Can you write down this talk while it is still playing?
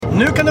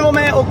Nu kan du vara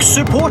med och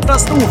supporta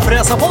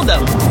Storfräsarpodden.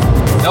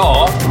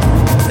 Ja.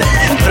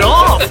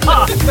 Bra!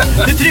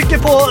 Du trycker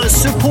på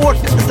support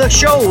the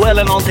show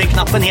eller någonting,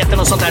 knappen heter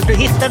något sånt där. Du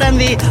hittar den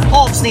vid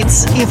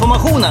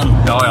avsnittsinformationen.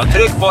 Ja, jag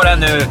tryck på den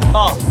nu.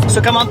 Ja,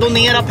 så kan man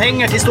donera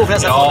pengar till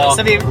Storfräsarpodden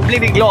så vi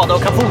blir glada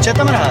och kan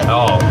fortsätta med det här.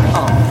 Ja.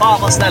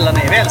 Fan vad snälla ni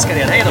är, vi älskar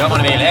er. Hej då. Gör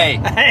vad ni vill,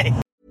 hej. Hej.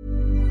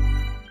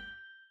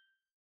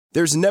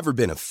 There's never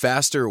been a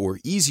faster or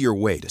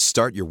easier way to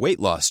start your weight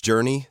loss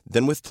journey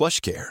than with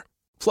PlushCare.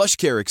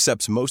 PlushCare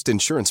accepts most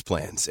insurance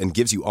plans and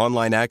gives you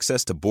online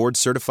access to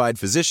board-certified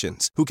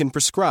physicians who can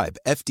prescribe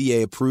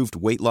FDA-approved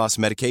weight loss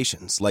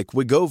medications like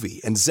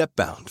Wegovy and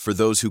Zepbound for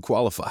those who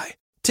qualify.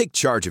 Take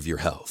charge of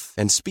your health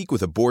and speak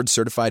with a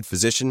board-certified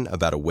physician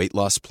about a weight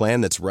loss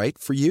plan that's right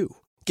for you.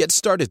 Get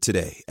started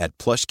today at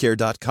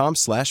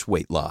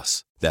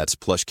plushcare.com/weightloss. That's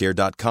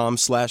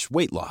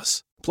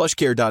plushcare.com/weightloss.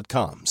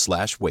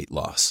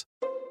 plushcare.com/weightloss.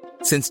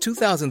 Since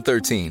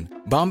 2013,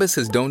 Bombas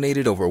has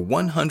donated over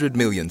 100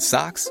 million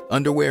socks,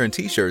 underwear, and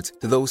T-shirts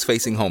to those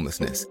facing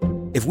homelessness.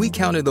 If we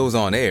counted those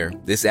on air,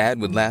 this ad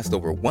would last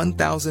over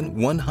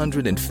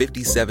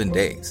 1,157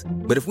 days.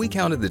 But if we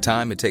counted the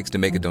time it takes to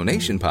make a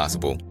donation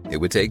possible,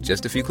 it would take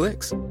just a few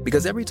clicks.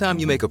 Because every time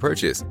you make a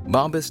purchase,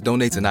 Bombas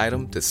donates an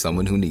item to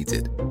someone who needs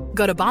it.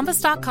 Go to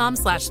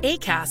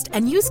bombas.com/ACAST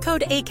and use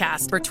code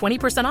ACAST for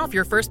 20% off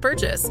your first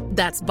purchase.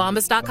 That's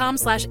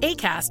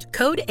bombas.com/ACAST,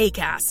 code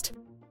ACAST.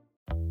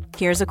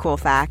 Here's a cool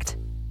fact.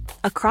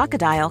 A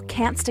crocodile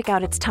can't stick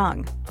out its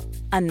tongue.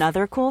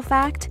 Another cool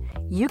fact,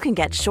 you can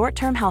get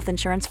short-term health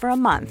insurance for a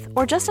month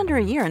or just under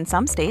a year in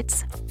some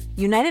states.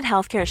 United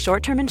Healthcare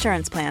short-term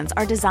insurance plans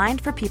are designed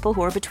for people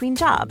who are between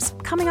jobs,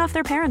 coming off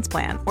their parents'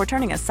 plan, or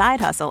turning a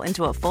side hustle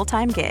into a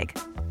full-time gig.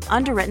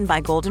 Underwritten by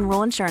Golden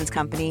Rule Insurance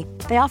Company,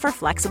 they offer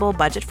flexible,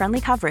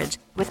 budget-friendly coverage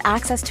with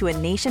access to a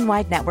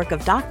nationwide network of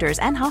doctors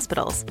and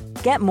hospitals.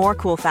 Get more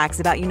cool facts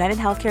about United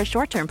Healthcare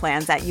short-term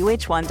plans at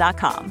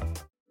uh1.com.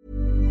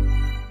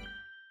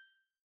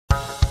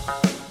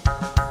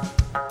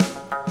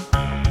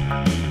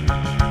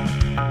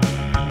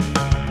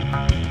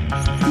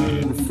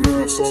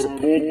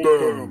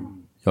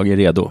 Jag är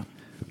redo.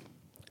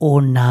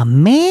 Una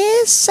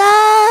mesa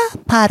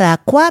para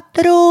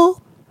cuatro,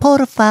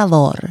 por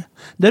favor.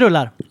 Det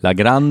rullar. La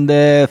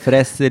grande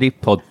fräseri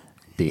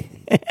potti.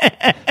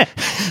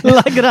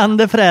 La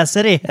grande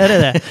fräseri, är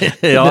det?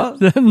 Ja.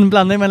 En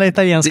blandning mellan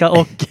italienska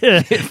och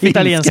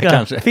italienska.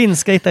 Kanske.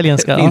 Finska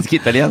italienska.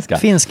 Finsk-italienska.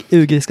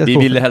 Finsk-ugriska. Vi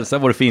vill hälsa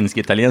vår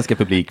finsk-italienska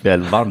publik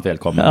varmt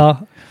välkommen. Ja.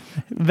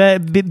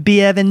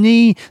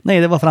 Bienvenue. Nej,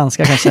 det var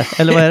franska kanske.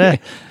 Eller vad är det?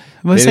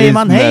 Vad säger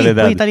man hej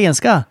på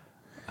italienska?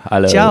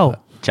 Hallå. Ciao.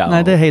 Ciao.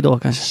 Nej, det är hej då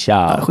kanske.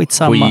 Ciao.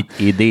 Skitsamma.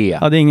 Skitidé.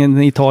 Ja, det är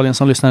ingen i Italien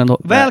som lyssnar ändå.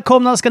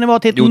 Välkomna ska ni vara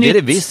till ett nytt... Jo, det är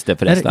det visst det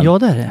förresten. Ja,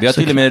 det är det. Vi har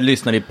till och med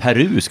lyssnat i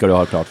Peru, ska du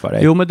ha klart för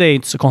dig. Jo, men det är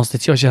inte så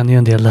konstigt. Jag känner ju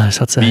en del där,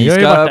 så att säga.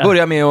 Vi ska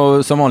börja med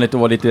att som vanligt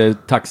vara lite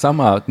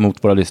tacksamma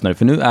mot våra lyssnare.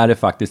 För nu är det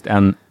faktiskt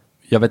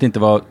jag vet inte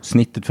vad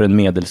snittet för en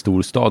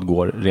medelstor stad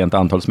går rent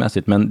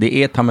antalsmässigt, men det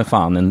är ta med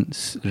fan en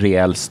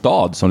rejäl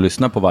stad som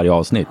lyssnar på varje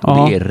avsnitt.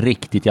 Och det är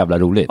riktigt jävla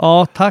roligt.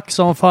 Ja, tack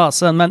som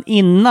fasen. Men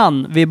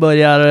innan vi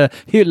börjar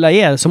hylla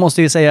er så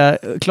måste vi säga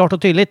klart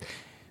och tydligt: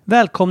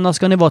 välkomna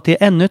ska ni vara till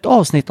ännu ett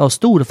avsnitt av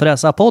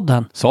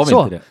Storfräsarpodden. Sa vi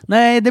inte det?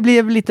 Nej, det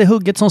blev lite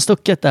hugget som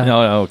stucket där.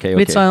 Ja, okej.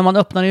 Lite så när man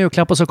öppnar en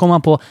julklapp och så kommer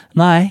man på,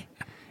 nej,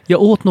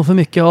 jag åt nog för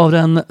mycket av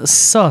den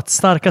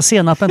sötstarka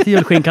senapen till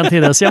julskinkan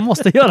till det, så jag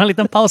måste göra en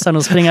liten paus här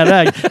och springa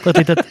iväg på ett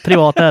litet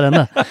privat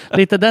ärende.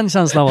 Lite den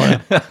känslan var det.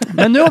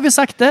 Men nu har vi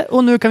sagt det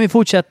och nu kan vi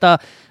fortsätta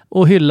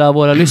och hylla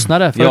våra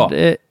lyssnare. För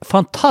det är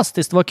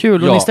fantastiskt, vad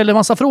kul. Och ni ställer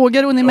massa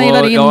frågor och ni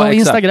mejlar in och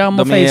Instagram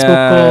och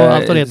Facebook och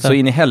allt och det. Så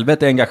in i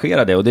helvete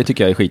engagerade och det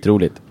tycker jag är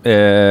skitroligt.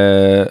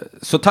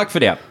 Så tack för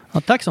det.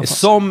 Ja, tack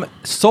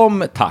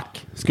som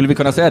tack, skulle vi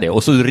kunna säga det?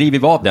 Och så river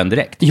vi av den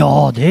direkt.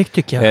 Ja, det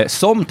tycker jag.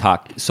 Som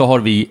tack så har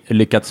vi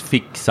lyckats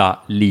fixa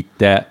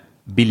lite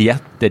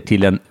biljetter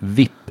till en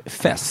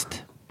VIP-fest.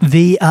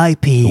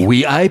 VIP.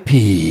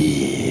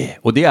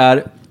 Och det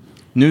är,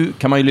 nu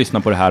kan man ju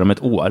lyssna på det här om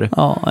ett år.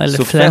 Ja, eller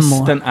så 5 år.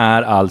 festen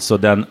är alltså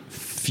den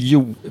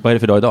vad är det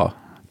för dag idag?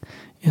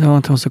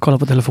 Jag måste kolla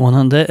på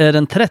telefonen. Det är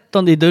den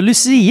 13. Det är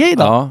Lucia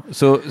idag.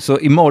 Ja, så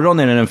imorgon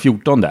är det den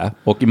 14.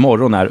 Och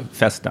imorgon är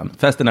festen.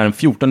 Festen är den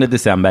 14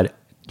 december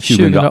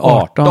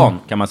 2018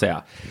 kan man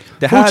säga.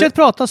 Fortsätt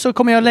prata så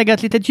kommer jag lägga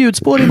ett litet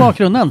ljudspår i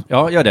bakgrunden.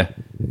 Ja, gör det.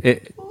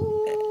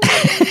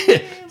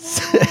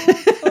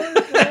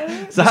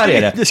 Så här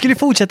är det. Du skulle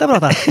fortsätta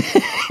prata.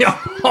 Ja,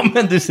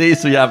 men du ser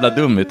så jävla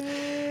dum ut.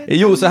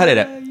 Jo, så här är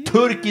det.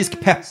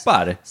 Turkisk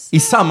peppar. I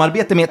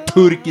samarbete med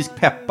Turkisk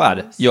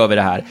peppar gör vi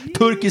det här.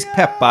 Turkisk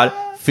peppar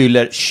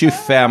fyller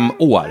 25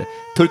 år.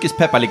 Turkisk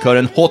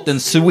pepparlikören Hot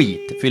and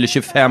Sweet fyller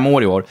 25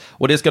 år i år.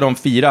 Och det ska de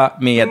fira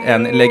med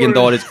en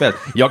legendarisk fest.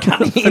 Jag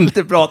kan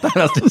inte prata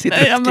när du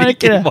sitter och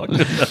skriker i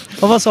bakgrunden.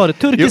 Och vad sa du?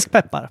 Turkisk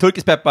peppar?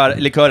 Turkisk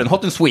pepparlikören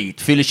Hot and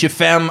Sweet fyller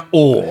 25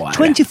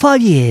 år.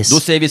 25 years. Då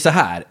säger vi så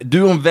här.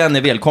 Du och en vän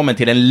är välkommen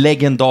till en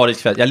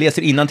legendarisk fest. Jag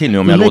läser innantill nu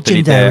om jag låter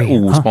lite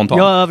ospontant.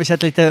 Jag har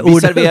översatt lite Vi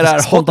ord.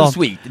 serverar Hot and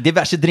Sweet,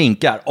 diverse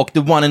drinkar och the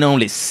one and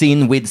only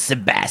Sin with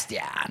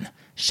Sebastian.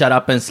 Shut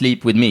up and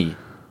sleep with me.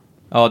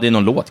 Ja, det är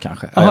någon låt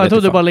kanske. Jag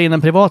trodde du bara la in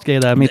en privat grej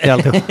där mitt i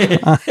allt.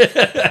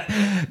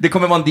 Det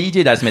kommer vara en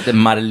DJ där som heter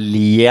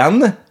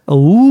Marlene.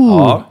 Oh.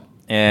 Ja.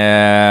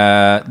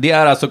 Det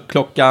är alltså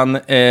klockan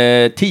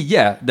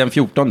 10 den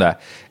 14.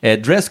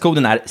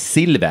 Dresskoden är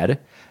silver.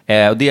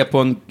 Och det är på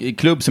en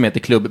klubb som heter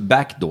Club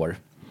Backdoor.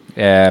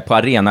 På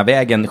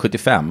Arenavägen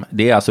 75.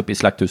 Det är alltså uppe i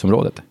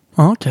Slakthusområdet.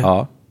 Okay.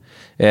 Ja.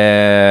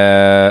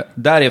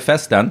 Där är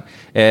festen.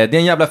 Det är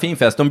en jävla fin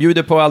fest. De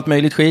bjuder på allt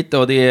möjligt skit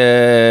och det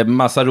är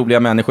massa roliga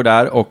människor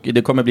där och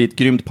det kommer bli ett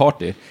grymt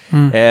party.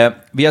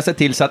 Vi har sett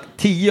till så att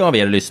 10 av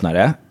er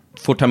lyssnare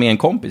får ta med en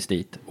kompis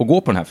dit och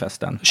gå på den här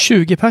festen.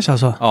 20 pers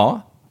alltså?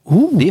 Ja.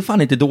 Det är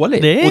fan inte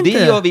dåligt. Det är och det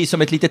inte... gör vi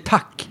som ett litet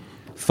tack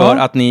för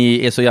att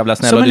ni är så jävla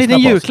snälla och lyssnar på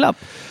oss. Som en liten julklapp.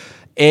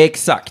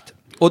 Exakt.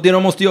 Och det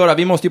de måste göra,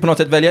 vi måste ju på något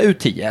sätt välja ut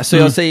 10. Så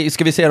jag säger,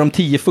 ska vi säga de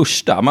 10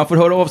 första? Man får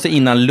höra av sig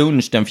innan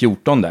lunch den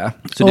 14.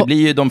 Så det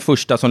blir ju de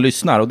första som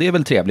lyssnar. Och det är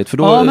väl trevligt, för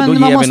då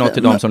ger vi något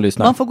till de som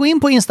lyssnar. Man får gå in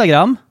på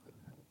Instagram.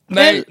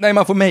 Nej,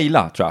 man får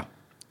mejla, tror jag.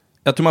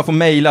 Jag tror man får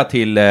mejla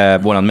till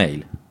våran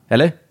mejl.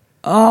 Eller?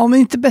 Ja, men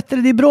inte bättre.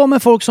 Det är bra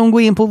med folk som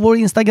går in på vår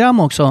Instagram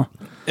också.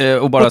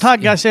 Och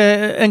taggar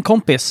sig en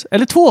kompis.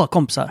 Eller 2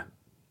 kompisar.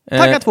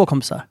 Tagga 2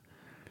 kompisar.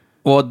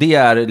 Och det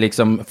är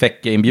liksom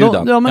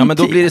fäcke-inbjudan. Ja, men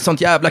då blir det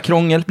sånt jävla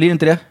krångel, blir det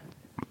inte det?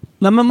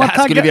 Nej, men det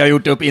här skulle vi ha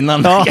gjort upp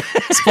innan. Ja,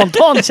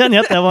 spontant känner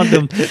jag att det var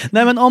dumt.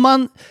 Nej, men om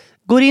man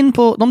går in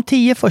på de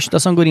 10 första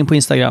som går in på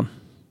Instagram.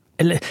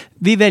 Eller,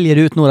 vi väljer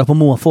ut några på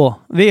måfå.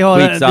 Vi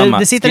har,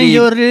 det sitter en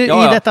jury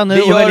i detta nu.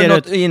 Vi gör väljer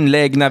något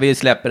inlägg när vi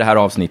släpper det här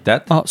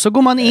avsnittet. Ja, så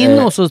går man in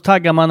och så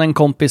taggar man en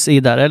kompis i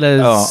där. Eller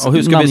och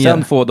hur ska vi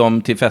sen få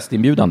dem till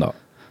festinbjudan då?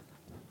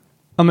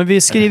 Ja, men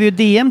vi skriver ju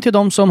DM till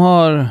dem som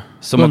har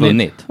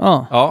vunnit.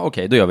 Ja,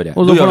 okej, då gör vi det.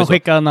 Och då får de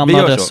skicka namn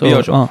och adress. Vi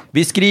gör så.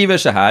 Vi skriver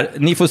så här.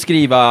 Ni får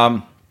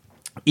skriva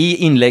i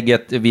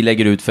inlägget vi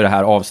lägger ut för det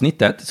här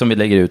avsnittet som vi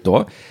lägger ut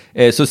då.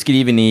 Så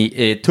skriver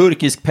ni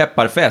turkisk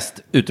pepparfest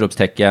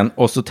utropstecken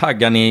och så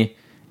taggar ni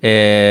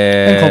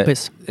en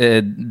kompis.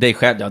 Dig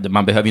själv. Ja,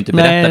 man behöver ju inte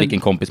berätta vilken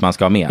kompis man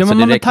ska ha med. Ja, men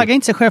man taggar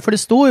inte sig själv för det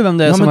står ju vem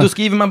det är. Ja, men då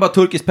skriver man bara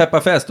turkisk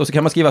pepparfest och så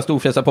kan man skriva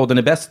Storfräsarpodden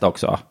är bäst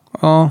också.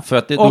 Ja, för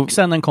att och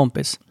sen en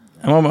kompis.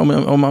 Ja. Jo,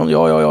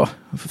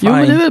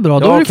 men det är väl bra.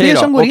 Då är det fler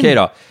som går in. Okej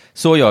då.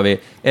 Så gör vi.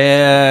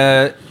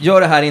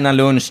 Gör det här innan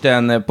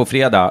lunchen på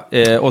fredag.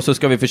 Och så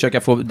ska vi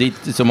försöka få dit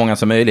så många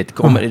som möjligt.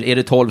 Är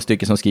det 12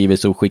 stycken som skriver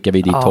så skickar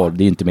vi dit 12.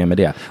 Det är inte mer med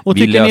det. Och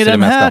vi tycker ni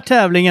den här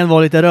tävlingen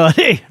var lite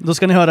rörig, då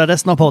ska ni höra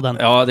resten av podden.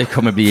 Ja, det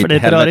kommer bli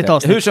ett helvete.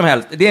 Hur som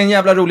helst, det är en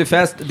jävla rolig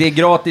fest. Det är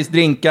gratis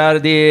drinkar,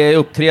 det är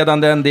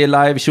uppträdanden, det är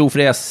live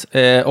tjofräs.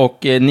 Och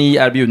ni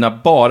är bjudna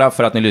bara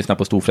för att ni lyssnar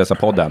på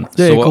Storfräsarpodden.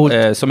 Det är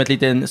coolt.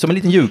 Som en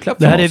liten julklapp.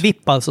 Det här är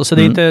VIP alltså, så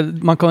det är inte,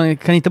 man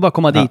kan inte bara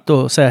komma dit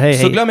och säga hej.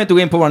 Så glöm inte att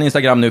gå in på vår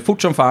Instagram nu,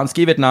 fort som fan,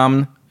 skriv ett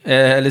namn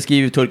eller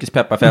skriv turkisk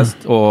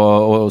pepparfest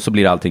och så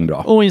blir allting bra.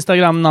 Och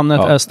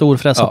Instagram-namnet är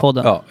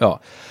Storfräsarpodden. Ja.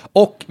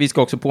 Och vi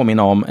ska också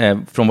påminna om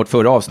från vårt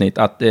förra avsnitt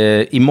att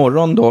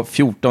imorgon då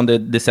 14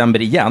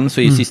 december igen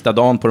så är sista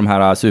dagen på de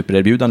här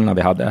supererbjudandena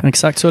vi hade.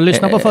 Exakt, så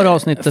lyssna på förra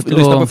avsnittet.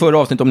 Lyssna på förra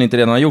avsnittet om ni inte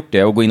redan har gjort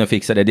det och gå in och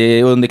fixa det. Det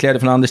är underkläder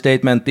från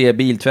Understatement, det är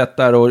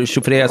biltvättar och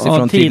tjofräs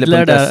från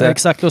Tidler.se.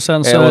 Exakt, och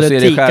sen så är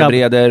det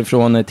skärbreder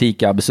från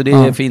Tikab. Så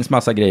det finns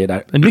massa grejer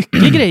där.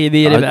 Mycket grejer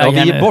vi är iväg.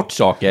 Vi ger bort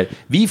saker.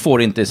 Vi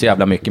får inte så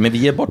jävla mycket, men vi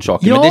ger bort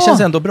saker. Men det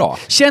känns ändå bra.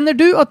 Känner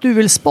du att du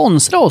vill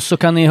sponsra oss så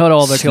kan ni höra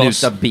av er till oss.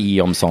 Sluta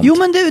be om sånt. Jo,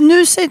 men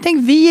nu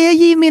tänk, vi är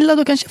givmilda,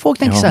 då kanske folk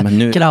tänker så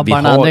här,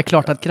 grabbarna, det är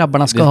klart att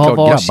grabbarna ska ha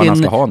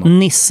varsin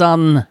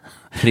Nissan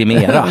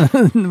Primera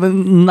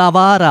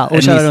Navara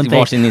och köra runt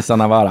varsin Nissan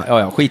Navara.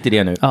 Ja, skit i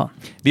det nu. Ja.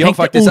 Vi har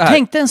faktiskt så här.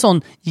 Tänk en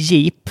sån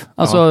Jeep,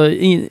 alltså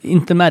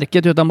inte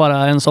märket utan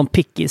bara en sån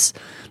pickis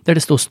där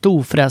det står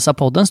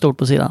Storfräsarpodden stort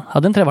på sidan.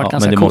 Hade inte det varit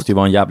ganska men det coolt? måste ju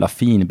vara en jävla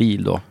fin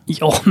bil då.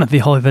 Ja, men vi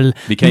har ju väl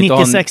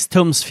 96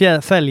 tums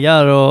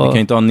fälgar och... Vi kan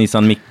ju inte ha en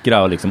Nissan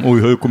Micra och liksom,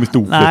 oj, här kommer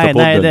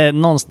Storfräsarpodden. Nej, det är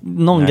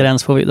någon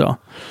gräns får vi dra.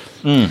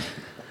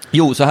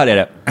 Jo, så här är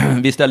det.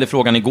 Vi ställde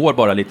frågan igår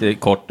bara lite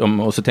kort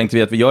och så tänkte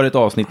vi att vi gör ett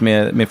avsnitt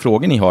med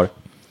frågor ni har.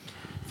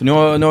 För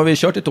nu har vi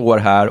kört ett år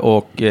här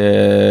och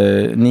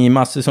ni är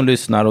massor som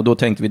lyssnar och då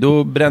tänkte vi,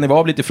 då bränner vi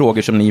av lite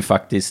frågor som ni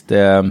faktiskt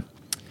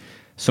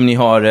som ni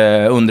har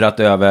undrat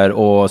över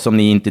och som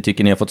ni inte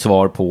tycker ni har fått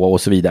svar på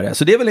och så vidare.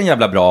 Så det är väl en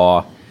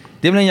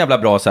jävla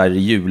bra så här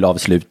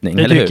julavslutning,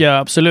 det eller hur? tycker jag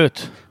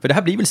absolut. För det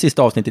här blir väl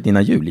sista avsnittet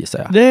innan jul, gissar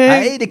jag.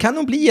 Nej, det kan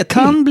nog bli ett till.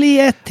 Kan bli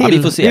ett till. Ja,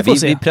 vi får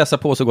se. Vi pressar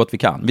på så gott vi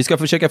kan. Vi ska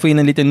försöka få in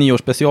en liten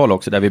nyårsspecial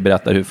också, där vi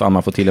berättar hur fan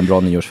man får till en bra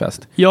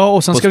nyårsfest. Ja,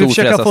 och sen ska vi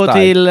försöka få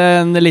till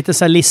lite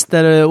så här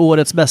lister,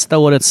 årets bästa,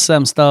 årets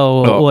sämsta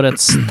och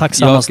årets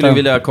tacksammaste. Jag skulle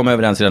vilja komma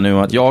överens redan nu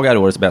om att jag är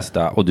årets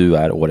bästa och du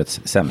är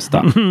årets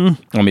sämsta.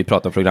 Om vi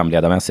pratar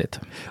programledarmässigt.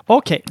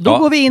 Okej, då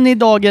går vi in i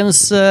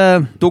dagens...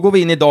 Då går vi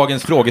in i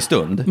dagens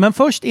frågestund. Men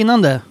först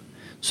innan det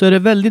så är det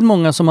väldigt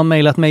många som har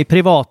mejlat mig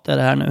privat är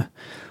det här nu.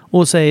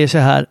 Och säger så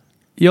här: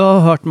 jag har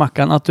hört,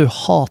 Mackan, att du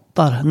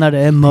hatar när det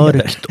är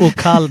mörkt och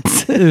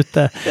kallt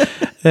ute.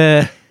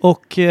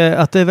 Och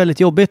att det är väldigt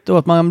jobbigt och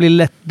att man blir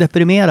lätt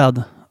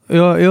deprimerad.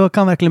 Jag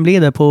kan verkligen bli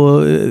det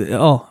på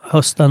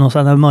hösten och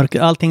sen är mörkt.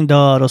 Allting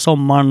dör och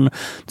sommaren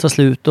tar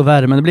slut och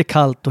värmen. Det blir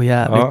kallt och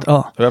jävligt.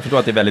 Ja. Och jag förstår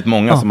att det är väldigt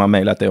många som har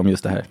mejlat dig om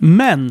just det här.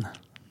 Men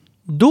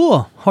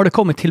då har det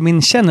kommit till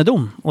min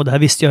kännedom, och det här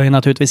visste jag ju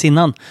naturligtvis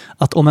innan,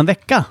 att om en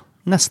vecka,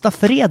 nästa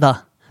fredag,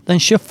 den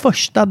 21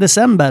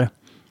 december,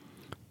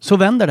 så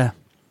vänder det.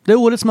 Det är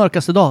årets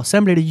mörkaste dag.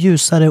 Sen blir det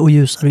ljusare och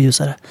ljusare och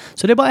ljusare.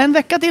 Så det är bara en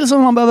vecka till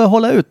som man behöver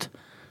hålla ut.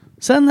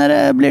 Sen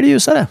blir det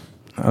ljusare.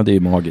 Ja, det är ju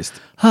magiskt.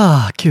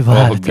 Gud vad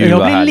härligt.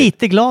 Jag blir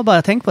lite glad bara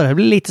jag tänker på det. Det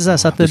blir lite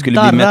så att det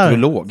skulle bli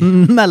meteorolog.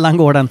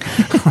 Mellangården.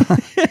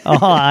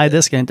 Nej,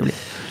 det ska jag inte bli.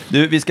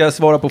 Du, vi ska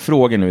svara på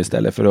frågor nu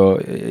istället för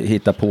att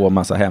hitta på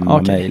massa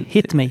hemma-mail.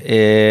 Hit me.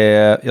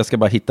 Jag ska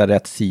bara hitta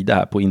rätt sida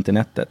här på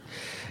internetet.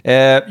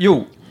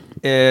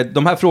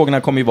 De här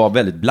frågorna kommer ju vara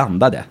väldigt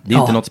blandade. Det är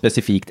inte något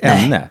specifikt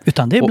ämne.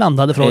 Utan det är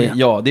blandade frågor.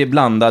 Ja, det är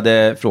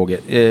blandade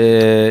frågor.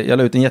 Jag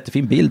la ut en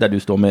jättefin bild där du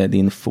står med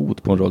din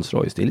fot på en Rolls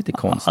Royce. Det är lite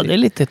konstigt. Ja, det är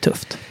lite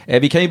tufft.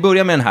 Vi kan ju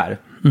börja med den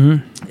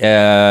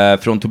här.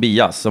 Från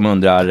Tobias som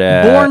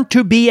undrar... Born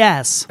to be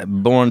ass.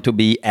 Born to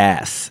be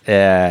ass.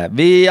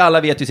 Vi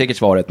alla vet ju säkert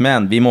svaret,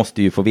 men vi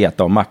måste ju få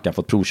veta om Mackan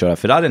fått provköra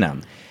Ferrarin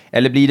än.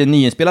 Eller blir det en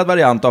nyinspelad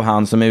variant av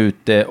han som är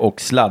ute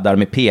och sladdar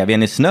med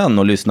PVn i snön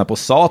och lyssnar på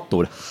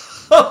Sator?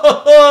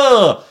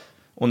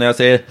 Och när jag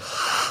säger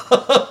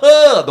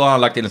då har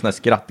han lagt till en sån här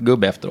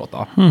skrattgubbe efteråt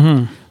då.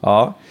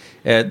 Ja.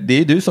 Det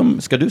är du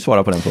som... Ska du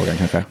svara på den frågan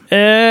kanske?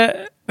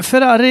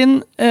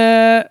 Ferrarin,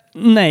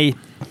 nej.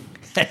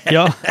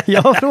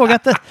 Jag har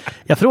frågat det.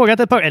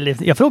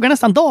 Jag frågar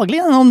nästan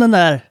dagligen om den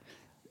där.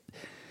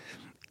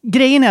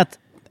 Grejen är att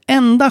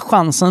enda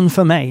chansen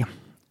för mig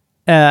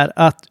är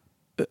att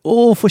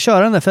få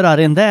köra den där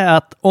Ferrarin, det är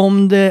att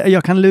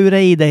jag kan lura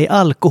i dig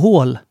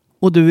alkohol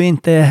och du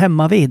inte är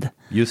hemma vid.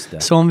 Just det.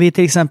 Så om vi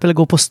till exempel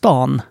går på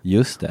stan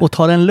och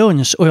tar en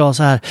lunch och jag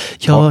så här,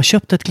 jag har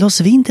köpt ett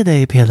glas vin till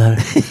dig, Peder.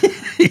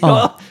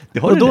 Det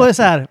har och du då rätt. är det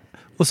så här,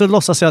 och så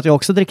låtsas jag att jag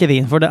också dricker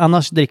vin, för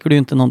annars dricker du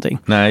inte någonting.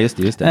 Nej,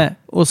 just det.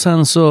 Och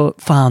sen så,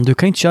 fan, du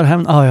kan inte köra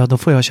hem. Ja, då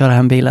får jag köra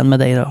hem bilen med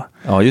dig då.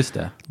 Ja, just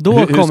det. Då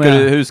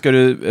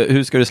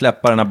hur ska du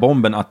släppa den här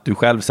bomben att du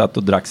själv satt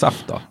och drack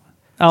saft då?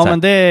 Ja,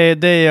 men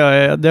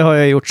det har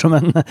jag gjort som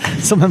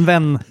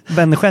en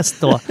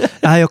vängest då.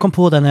 Ja, jag kom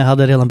på det när jag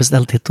hade redan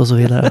beställt hit och så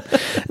vidare.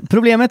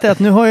 Problemet är att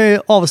nu har jag ju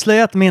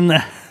avslöjat min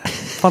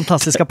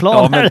fantastiska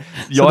plan här.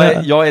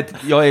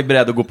 Jag är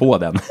beredd att gå på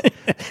den.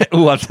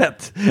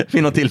 Oavsett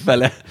vid något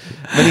tillfälle.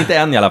 Men inte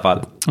än i alla fall.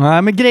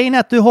 Nej, men grejen är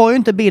att du har ju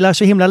inte bilar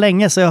så himla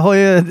länge, så jag har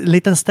ju en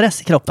liten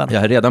stress i kroppen.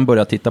 Jag har redan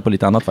börjat titta på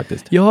lite annat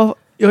faktiskt.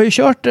 Jag har ju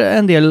kört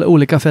en del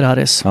olika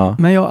Ferraris,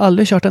 men jag har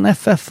aldrig kört en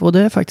FF, och det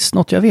är faktiskt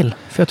något jag vill.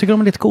 För jag tycker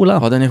de är lite coola.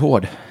 Ja, den är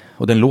hård.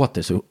 Och den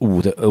låter så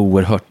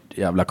oerhört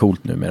jävla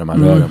coolt nu med de här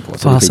rören på.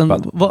 Så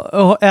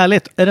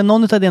ärligt, är det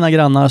någon av dina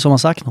grannar som har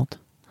sagt något?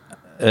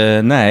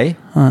 Nej,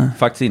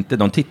 faktiskt inte.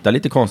 De tittar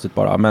lite konstigt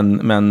bara.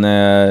 Men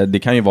det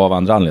kan ju vara av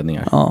andra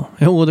anledningar. Ja,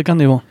 jo, det kan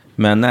det ju vara.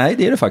 Men nej,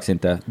 det är det faktiskt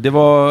inte.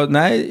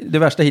 Det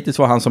värsta hittills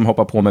var han som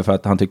hoppade på mig för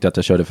att han tyckte att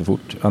jag körde för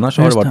fort. Annars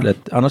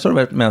har det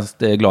varit mest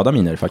glada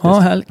miner faktiskt. Ja,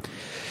 härligt.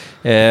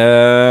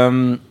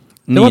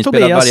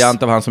 Nyinspelad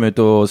variant av han som är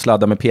ute och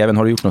sladdar med PVn.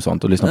 Har du gjort något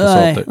sånt och lyssnat på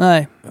Sator?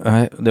 Nej.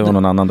 Det var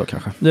någon annan då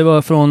kanske. Det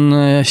var från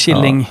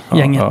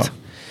Killing-gänget.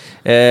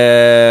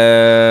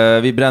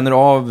 Vi bränner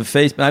av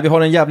Facebook. Nej, vi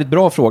har en jävligt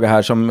bra fråga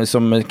här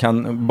som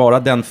kan, bara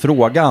den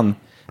frågan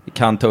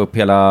kan ta upp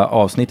hela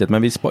avsnittet,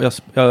 men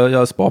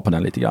jag spar på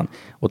den lite grann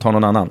och tar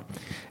någon annan.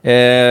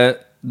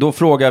 Då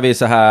frågar vi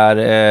så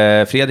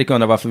här, Fredrik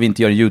undrar varför vi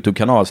inte gör en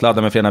YouTube-kanal,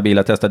 sladda med fräna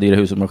bilar, testa dyra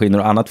hushållsmaskiner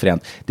och annat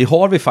fränt. Det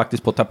har vi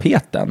faktiskt på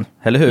tapeten,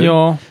 eller hur?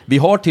 Ja. Vi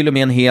har till och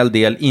med en hel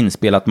del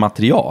inspelat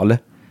material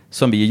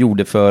som vi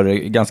gjorde för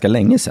ganska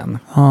länge sedan.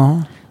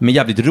 Ja. Med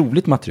jävligt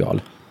roligt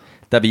material.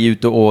 Där vi är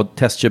ute och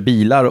testkör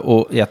bilar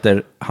och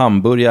äter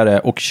hamburgare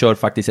och kör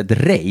faktiskt ett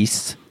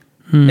race.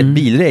 Ett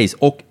bilrace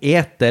och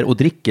äter och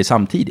dricker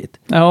samtidigt.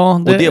 Ja,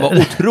 och det var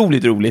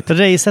otroligt roligt.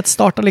 Racet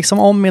startade liksom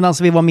om medan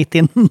vi var mitt i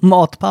en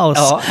matpaus.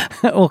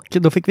 Ja. Och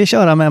då fick vi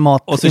köra med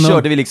mat. Och så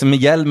körde vi liksom med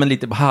hjälmen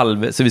lite på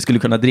halv så vi skulle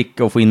kunna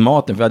dricka och få in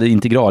maten, för vi hade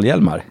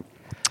integralhjälmar.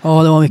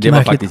 Ja, det var mycket märkligt. Det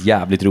var faktiskt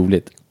jävligt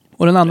roligt.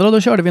 Och den andra,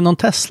 då körde vi någon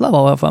Tesla,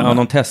 var jag fan. Ja,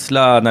 någon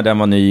Tesla när den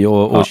var ny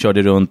och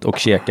körde runt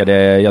och jag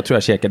tror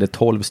jag käkade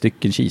 12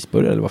 stycken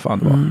cheeseburgare eller vad fan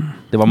det var.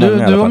 Det var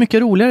många. Du var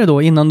mycket roligare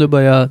då innan du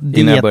började dieta.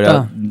 Innan jag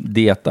började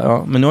dieta.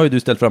 Ja, men nu har ju du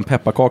ställt fram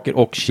pepparkakor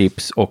och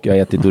chips och jag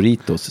äter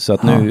Doritos. Så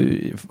att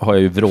nu har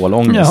jag ju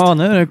vrålångest. Ja,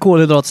 nu är det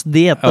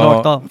kolhydratsdiet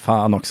rakt av.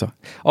 Fan också.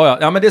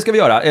 Ja, men det ska vi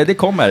göra. Det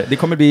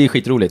kommer bli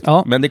skitroligt.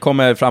 Ja. Men det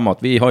kommer framåt.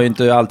 Vi har ju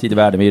inte alltid i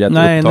världen. Vi är rätt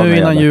upptagna. Nu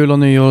innan jul och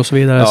nyår och så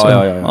vidare.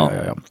 Ja.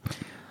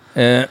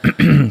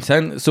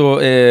 Sen så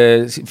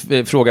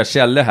frågar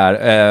Kjelle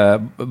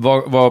här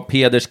vad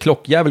Peders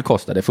klockjävel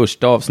kostade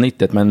första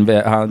avsnittet, men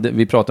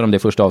vi pratade om det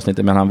första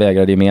avsnittet, men han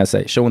vägrade med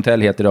sig. Show and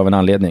Tell heter det av en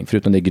anledning,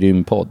 förutom det är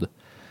grym podd.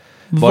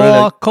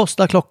 Vad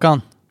kostar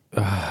klockan?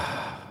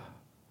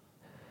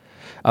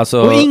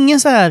 Alltså, och ingen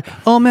så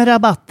här, med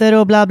rabatter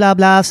och bla bla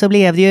bla så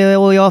blev det ju,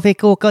 och jag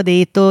fick åka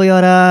dit och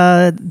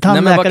göra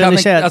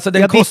tandläkare. Alltså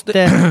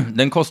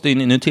den kostar ju,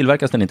 nu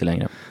tillverkas den inte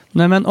längre.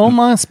 Nej, men om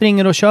man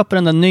springer och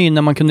köper den ny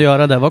när man kunde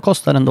göra det, vad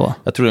kostar den då?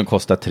 Jag tror den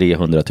kostar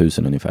 300 000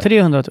 ungefär.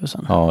 300 000?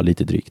 Ja,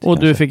 lite drygt. Och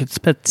kanske. Du fick ett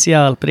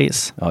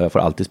specialpris? Ja, jag får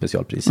alltid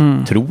specialpris.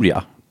 Tror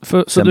jag.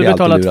 Så du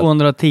betalar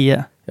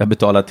 210? Jag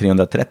betalar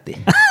 330.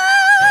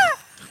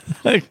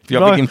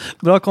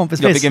 Bra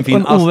kompispris. Jag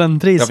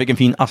fick en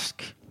fin ask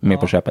med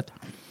på köpet.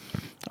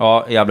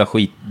 Ja, jävla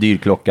dyr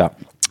klocka.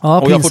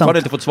 Ja, och jag har fortfarande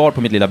inte fått svar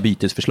på mitt lilla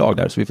bytesförslag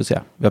där, så vi får se.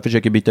 Jag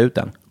försöker byta ut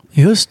den.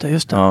 Just det.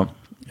 Ja.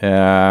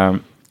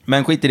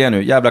 Men skit i det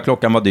nu. Jävla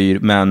klockan var dyr,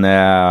 men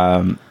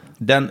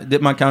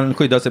man kan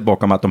skydda sig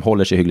bakom att de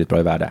håller sig hyggligt bra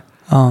i värde.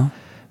 Ja.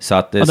 Så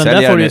att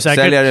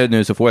säljer det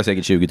nu så får jag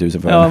säkert 20 000 för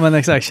den. Ja, men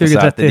exakt,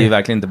 20-30. Så att det är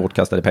verkligen inte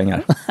bortkastade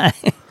pengar.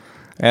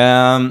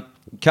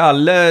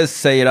 Kalle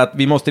säger att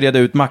vi måste reda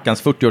ut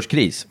Mackans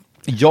 40-årskris.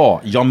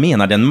 Ja, jag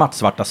menar den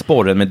mattsvarta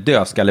sporren med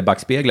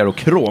dödskallebackspeglar och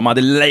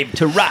kromade Live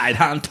to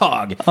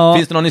Ride-handtag. Ja.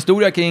 Finns det någon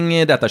historia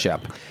kring detta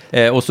köp?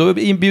 Och så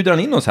inbjuder han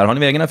in oss här. Har ni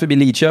vägarna förbi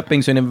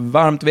Lidköping så är ni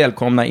varmt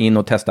välkomna in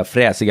och testa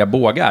fräsiga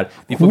bågar.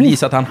 Vi får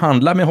visa att han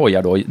handlar med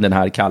hojar då, den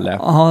här Kalle.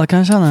 Ja, det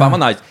kanske han är. Fan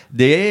vad nice.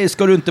 Det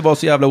ska du inte vara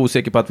så jävla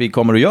osäker på att vi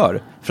kommer att göra.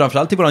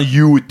 Framförallt till våran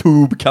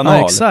YouTube-kanal.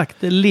 Ja, exakt.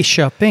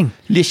 Lidköping.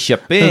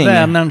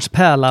 Vänerns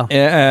pärla.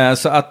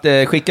 Så att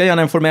skicka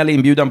gärna en formell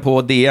inbjudan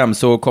på DM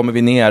så kommer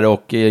vi ner,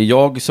 och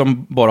jag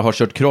som bara har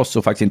kört cross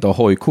och faktiskt inte har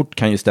hojkort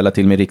kan ju ställa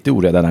till med riktig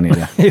oreda där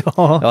nere.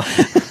 Ja.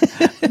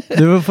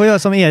 Du får göra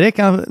som Erik,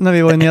 när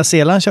vi var i Nya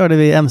Zeeland körde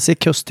vi MC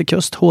kust till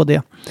kust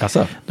HD.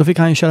 Alltså. Då fick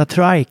han ju köra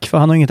trike, för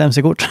han har inget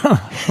MC-kort.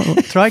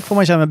 Trike får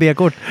man köra med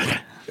B-kort.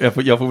 Jag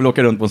får väl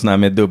åka runt på sån här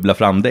med dubbla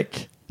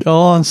framdäck.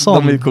 Ja, en sån.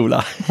 De är ju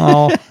coola.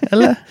 Ja,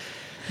 eller?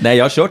 Nej,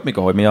 jag har kört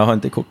mycket hoj, men jag har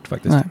inte kort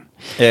faktiskt.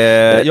 Vad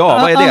är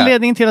det?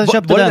 Anledningen till att jag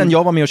köpte var det den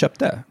jag var med och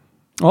köpte?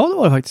 Ja, det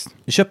var det faktiskt.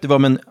 Jag köpte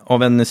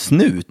av en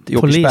snut i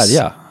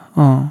Åkersberga.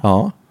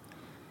 Ja.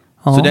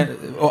 Så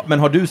men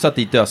har du satt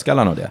dit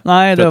dödskallarna av det?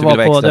 Nej, det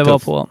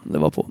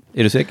var på.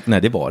 Är du säker?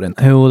 Nej, det var det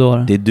inte. Jo, det var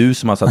det. Det är du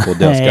som har satt på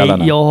dödskallarna.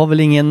 Nej, jag har väl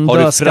ingen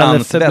dödskalle. Har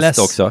du fransväst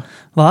också?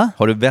 Va?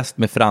 Har du väst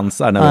med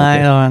fransar? Nej,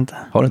 det har jag inte.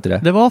 Har du inte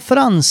det? Det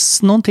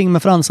var någonting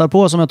med fransar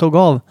på som jag tog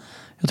av.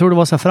 Jag tror det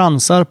var så här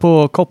fransar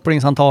på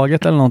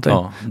kopplingshandtaget eller någonting.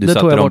 Ja, du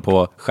satte dem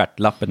på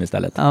stjärtlappen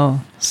istället. Ja,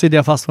 sydde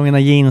jag fast på mina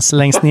jeans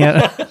längst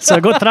ner. Så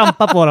jag går och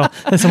trampar på dem.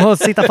 Det är som att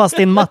sitta fast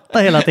i en matta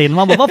hela tiden.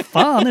 Man bara, vad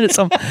fan är det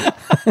som...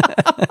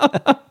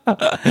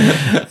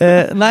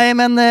 Nej,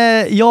 men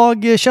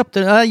jag köpte...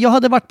 Jag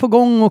hade varit på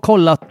gång och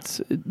kollat.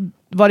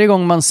 Varje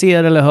gång man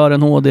ser eller hör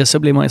en HD så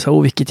blir man ju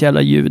så vilket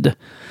jävla ljud.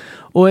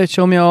 Och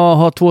eftersom jag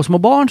har 2 små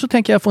barn så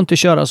tänker jag får inte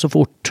köra så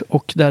fort.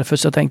 Och därför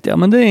så tänkte jag,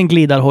 men det är en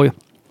glidarhoj.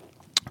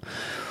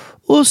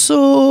 Och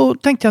så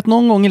tänkte jag att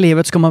någon gång i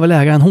livet ska man väl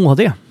äga en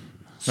HD.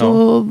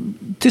 Så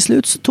till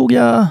slut så tog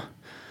jag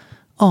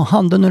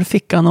handen ur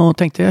fickan och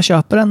tänkte jag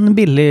köper en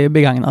billig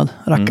begagnad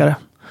rackare.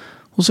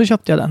 Och så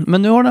köpte jag den.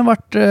 Men nu har den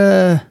varit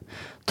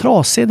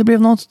trasig. Det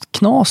blev något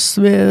knas.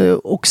 Vi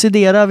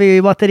oxiderade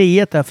vid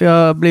batteriet där, för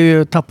jag blev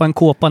ju tappade en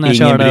kåpa när jag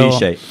körde. Ingen bryr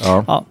sig.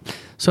 Ja.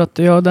 Så att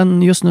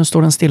just nu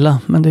står den stilla.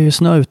 Men det är ju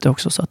snö ute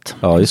också, så att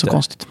det är så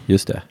konstigt.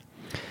 Just det.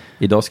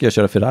 Idag ska jag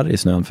köra Ferrari i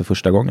snön för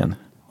första gången.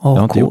 Jag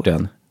har inte gjort det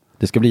än.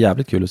 Det ska bli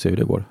jävligt kul att se hur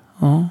det går.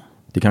 Ja.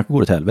 Det kanske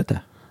går åt helvete.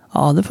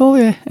 Ja, det får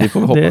vi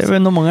hoppas. Det är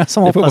väl nog många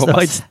som hoppas det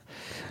faktiskt.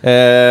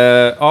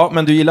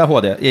 Men du gillar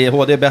HD.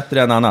 HD är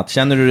bättre än annat.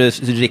 Känner du det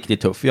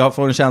riktigt tuff? Jag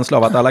får en känsla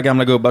av att alla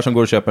gamla gubbar som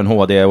går och köper en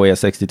HD och är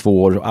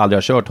 62 år och aldrig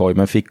har kört hoj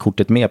men fick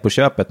kortet med på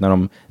köpet när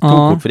de tog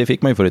kort, för det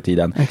fick man ju förr i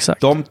tiden.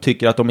 Exakt. De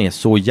tycker att de är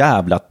så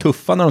jävla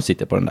tuffa när de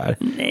sitter på den där.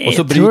 Nej, och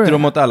så bryter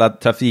de mot alla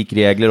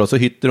trafikregler och så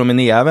hytter de i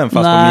näven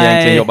fast de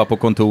egentligen jobbar på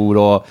kontor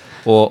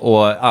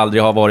och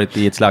aldrig har varit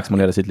i ett slagsmål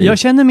hela sitt liv. Jag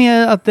känner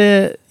mer att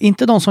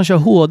inte de som kör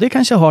HD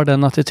kanske har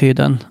den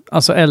attityden.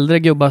 Alltså äldre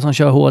gubbar som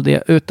kör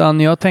HD,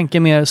 utan jag tänker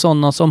mer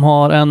sådana som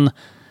har en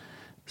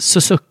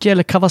Suzuki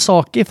eller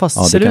Kawasaki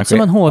fast ser ut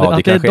som en HD.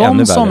 Att det är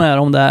de som är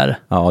de där.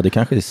 Ja, det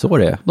kanske är så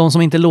det är. De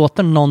som inte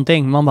låter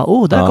någonting. Man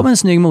bara, där kommer en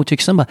snygg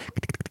motorcykel.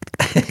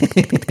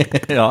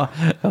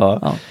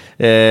 Bara...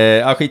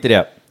 Skit i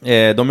det.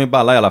 De är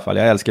balla i alla fall.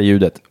 Jag älskar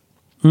ljudet.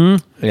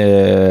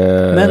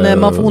 Men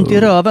man får ont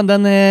i röven.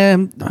 Den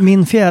är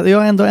min jag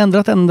har ändå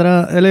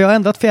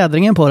ändrat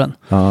fjädringen på den.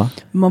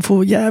 Man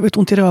får jävligt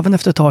ont i röven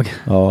efter ett tag.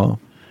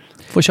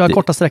 Får köra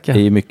korta sträckor. Det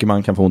är mycket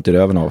man kan få ont i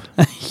röven av.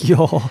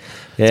 Ja,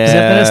 speciellt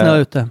när det är snö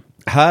ute.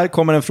 här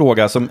kommer en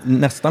fråga som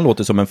nästan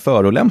låter som en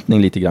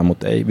förolämpning lite grann mot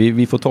dig.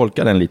 Vi får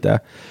tolka den lite.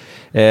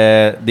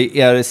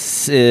 Det är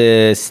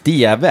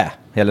Steve,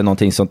 eller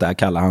någonting sånt där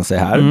kallar han sig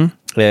här.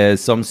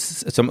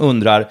 Som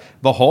undrar,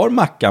 vad har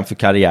Mackan för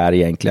karriär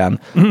egentligen?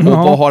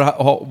 Och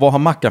vad har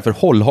Mackan för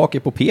hållhake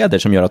på Peder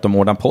som gör att de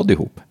ordnar podd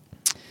ihop?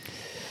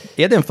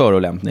 Är det en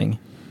förolämpning?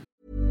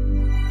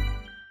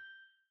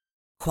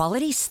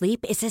 Quality sleep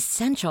is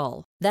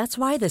essential. That's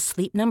why the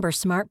Sleep Number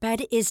Smart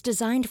Bed is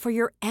designed for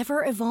your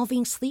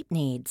ever-evolving sleep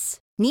needs.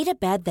 Need a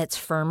bed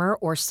that's firmer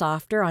or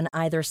softer on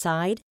either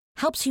side?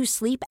 Helps you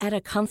sleep at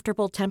a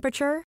comfortable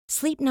temperature?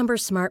 Sleep Number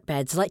Smart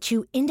Beds let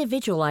you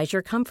individualize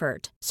your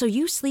comfort, so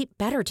you sleep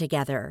better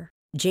together.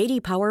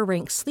 JD Power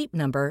ranks Sleep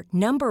Number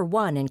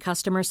 #1 in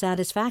customer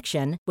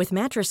satisfaction with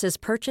mattresses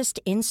purchased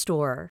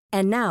in-store.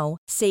 And now,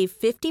 save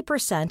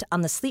 50%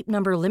 on the Sleep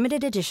Number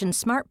Limited Edition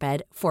Smart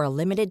Bed for a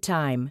limited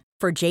time.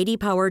 For JD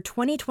Power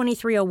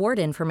 2023 award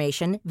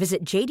information, visit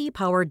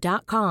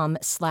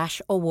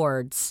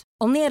jdpower.com/awards.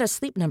 Only at a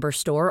Sleep Number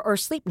store or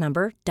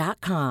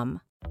sleepnumber.com.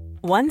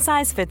 One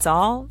size fits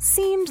all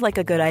seemed like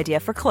a good idea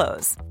for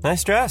clothes.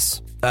 Nice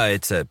dress.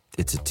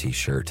 It's a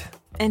t-shirt.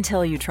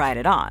 Until you tried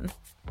it on.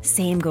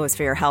 Same goes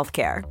for your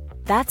healthcare.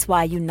 That's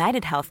why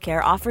United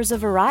Healthcare offers a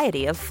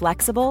variety of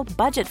flexible,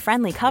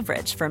 budget-friendly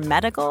coverage for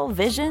medical,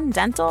 vision,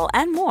 dental,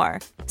 and more.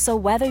 So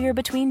whether you're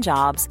between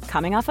jobs,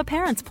 coming off a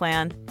parent's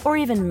plan, or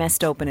even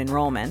missed open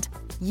enrollment,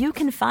 you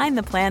can find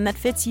the plan that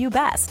fits you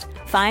best.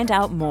 Find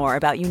out more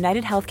about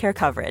United Healthcare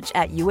coverage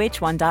at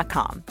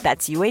uh1.com.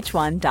 That's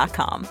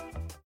uh1.com.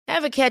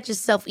 Ever catch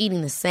yourself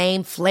eating the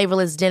same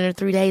flavorless dinner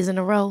 3 days in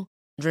a row?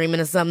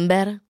 Dreaming of something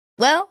better?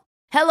 Well,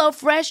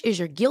 HelloFresh is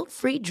your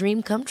guilt-free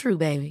dream come true,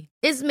 baby.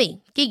 It's me,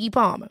 Keke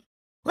Palmer.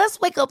 Let's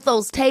wake up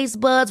those taste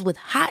buds with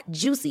hot,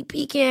 juicy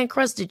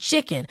pecan-crusted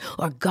chicken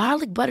or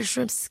garlic butter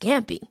shrimp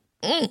scampi.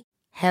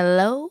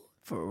 Hello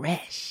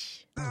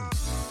Fresh.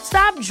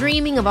 Stop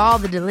dreaming of all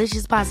the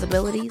delicious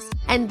possibilities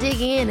and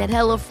dig in at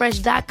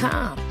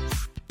HelloFresh.com.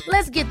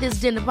 Let's get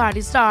this dinner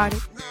party started.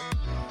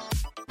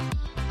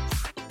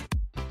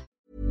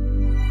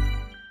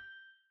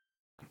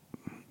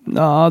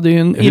 Ja, det är ju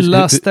en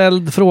illa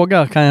ställd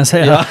fråga kan jag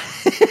säga. Ja.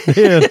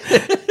 Det är,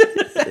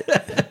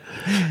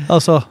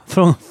 alltså,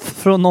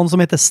 från någon som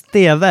heter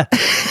Steve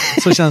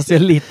så känns det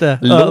lite...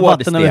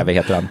 Låg Steve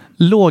heter han.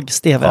 Låg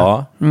Steve.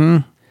 Ja.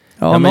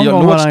 Ja, men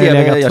Låg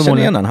Steve, jag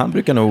känner igen han. Han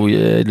brukar nog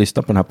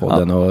lyssna på den här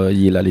podden och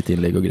gilla lite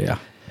inlägg och grejer.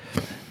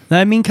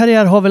 Nej, min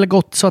karriär har väl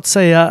gått så att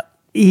säga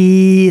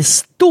i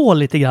stå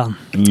lite grann.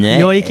 Nej.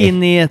 Jag gick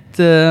in i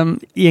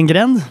en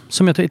gränd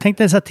som jag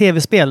tänkte så här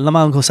tv-spel när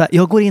man går så här,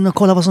 jag går in och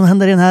kollar vad som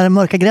händer i den här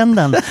mörka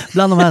gränden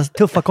bland de här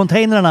tuffa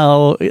containrarna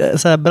och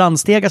så här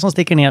brandstegar som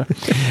sticker ner.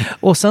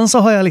 Och sen så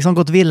har jag liksom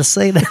gått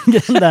vilse i den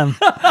gränden.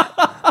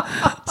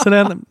 Så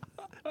det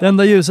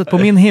enda ljuset på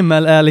min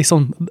himmel är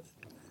liksom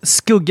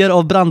skuggor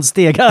av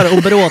brandstegar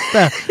och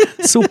bråte.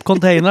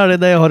 Sopcontainrar, det är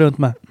det jag har runt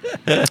med.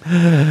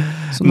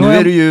 Så nu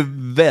är du ju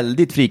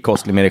väldigt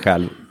frikostlig med dig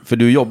själv. För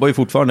du jobbar ju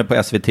fortfarande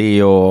på SVT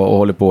och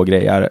håller på och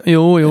grejer.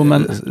 Jo,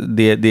 men...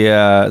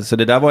 Så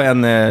det där var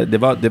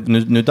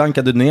nu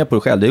dankade du ner på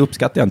dig själv. Det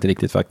uppskattar jag inte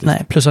riktigt faktiskt.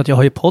 Nej, plus att jag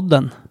har ju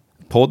podden.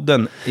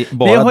 Podden,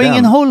 bara jag har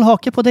ingen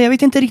hållhake på det. Jag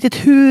vet inte riktigt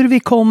hur vi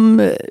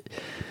kom...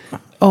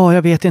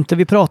 jag vet inte.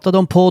 Vi pratade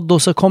om podd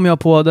och så kom jag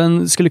på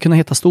den skulle kunna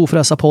heta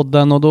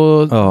Storfräsa-podden och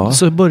då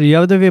så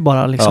började vi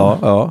bara liksom.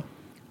 Ja.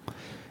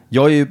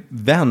 Jag är ju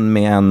vän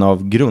med en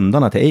av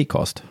grundarna till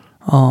Acast.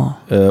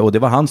 Och det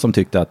var han som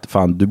tyckte att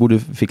fan, du borde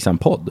fixa en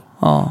podd.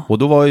 Och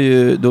då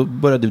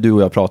började du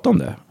och jag prata om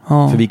det.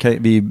 För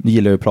vi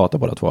gillar ju att prata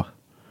båda två.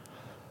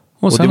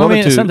 Och sen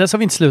dess har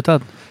vi inte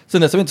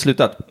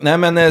slutat. Nej,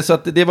 men så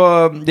att det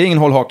är ingen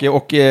hållhake.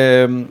 Och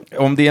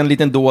om det är en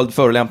liten dold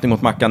förolämpning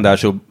mot Mackan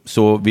där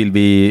så vill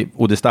vi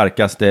och det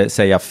starkaste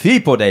säga fy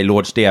på dig,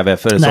 Lord Steve,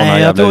 för sådana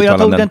jävla uttalanden. Jag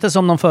tog det inte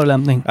som någon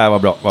förolämpning. Nej,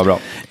 vad bra.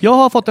 Jag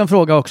har fått en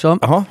fråga också.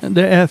 Aha.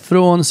 Det är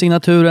från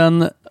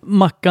signaturen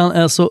Mackan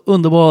är så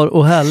underbar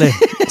och härlig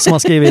som har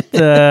skrivit.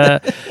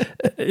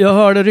 Jag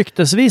hörde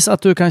ryktesvis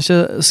att du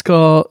kanske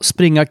ska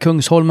springa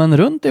Kungsholmen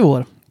runt i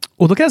år.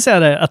 Och då kan jag säga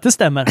det, att det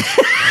stämmer.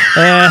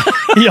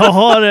 Jag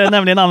har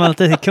nämligen använt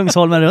det till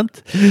Kungsholmen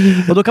runt.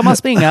 Och då kan man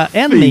springa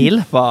 1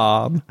 mil.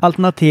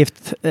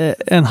 Alternativt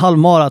en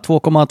halvmara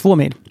 2,2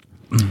 mil.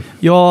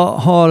 Jag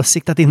har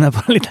siktat in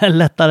på den lite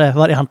lättare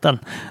varianten.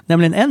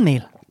 Nämligen 1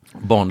 mil.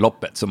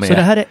 Barnloppet som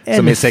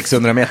är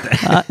 600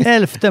 meter.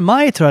 11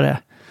 maj tror jag det.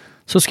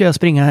 Så ska jag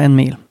springa 1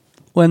 mil.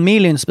 Och 1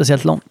 mil är inte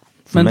speciellt lång.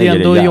 Men det är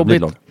ändå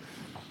jobbigt. Lång.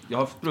 Jag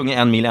har sprungit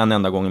 1 mil en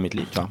enda gång i mitt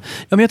liv. Ja,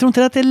 men jag tror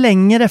inte att det är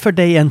längre för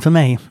dig än för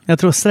mig. Jag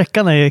tror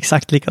sträckan är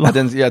exakt lika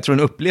lång. Jag tror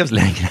den upplevs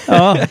längre.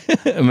 Ja.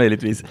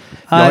 Möjligtvis.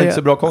 Jag har inte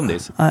så bra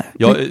kondis.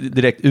 Jag har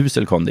direkt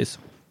usel kondis.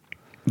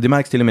 Det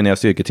märks till och med när jag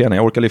styrketränar.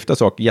 Jag orkar lyfta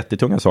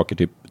jättetunga saker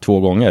typ 2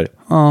 gånger.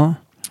 Ja.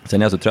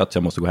 Sen är jag så trött så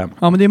jag måste gå hem.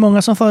 Ja, men det är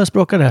många som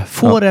förespråkar det.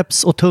 Få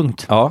reps och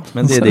tungt. Ja,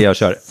 men det är det jag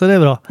kör. Så det är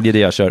bra. Det är det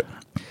jag kör.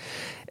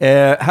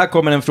 Här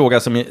kommer en fråga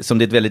som det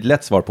är ett väldigt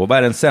lätt svar på. Vad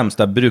är den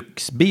sämsta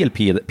bruksbil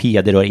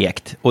Peder har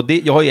ägt? Och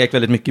jag har ägt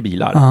väldigt mycket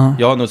bilar.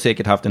 Jag har nog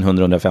säkert haft en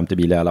 100-150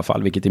 bilar i alla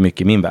fall, vilket är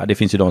mycket i min värld. Det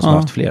finns ju de som har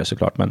haft fler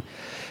såklart. Men,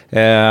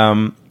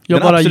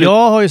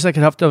 jag har ju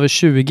säkert haft över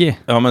 20.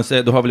 Ja, men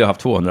då har väl jag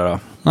haft 200 då?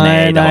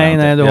 Nej, det har jag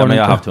inte. Du har men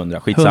jag har inte. haft 100.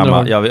 Skitsamma,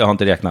 100. Jag har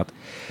inte räknat.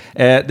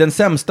 Den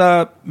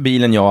sämsta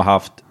bilen jag har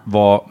haft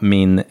var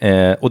min,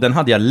 och den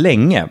hade jag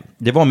länge.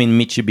 Det var min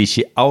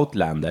Mitsubishi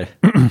Outlander.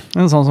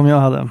 En sån som jag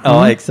hade.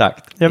 Ja,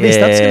 exakt. Jag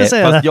visste att du skulle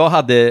säga fast det. jag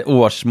hade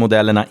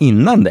årsmodellerna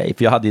innan dig,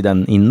 för jag hade ju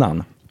den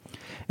innan.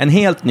 En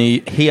helt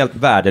ny, helt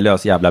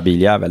värdelös jävla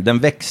biljävel. Den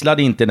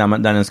växlade inte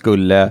när den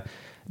skulle...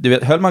 Du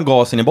vet, höll man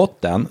gasen i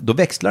botten, då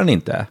växlade den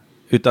inte.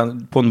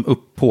 Utan på en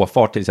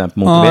påfart till exempel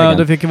motorvägen.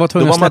 Då fick jag då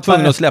var man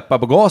tvungen att släppa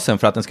på gasen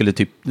för att den skulle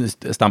typ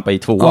stampa i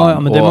tvåan. Ja,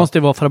 men det måste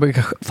ju vara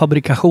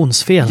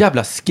fabrikationsfel.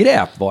 Jävla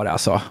skräp var det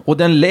alltså. Och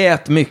den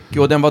lät mycket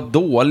och den var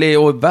dålig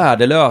och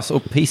värdelös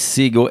och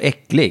pissig och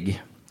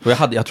äcklig. Och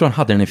jag tror han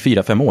hade den i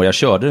 4-5 år. Jag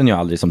körde den ju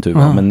aldrig som tur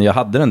var. Men jag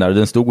hade den där och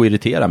den stod och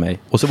irriterade mig.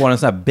 Och så var den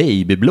sån här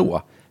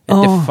babyblå.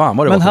 Fan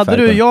vad det men var hade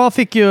du, jag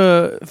fick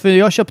ju, för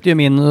jag köpte ju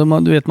min,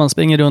 du vet man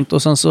springer runt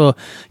och sen så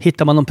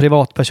hittar man någon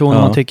privatperson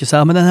och man tycker så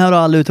här, men den här har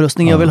all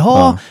utrustning jag vill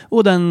ha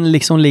och den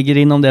liksom ligger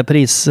inom det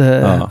pris.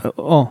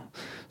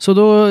 Så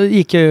då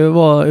gick jag ju,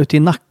 var ute i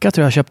Nacka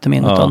tror jag köpte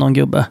min av någon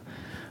gubbe.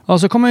 Ja,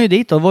 så kom jag ju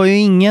dit och det var ju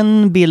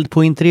ingen bild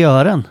på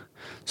interiören.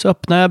 Så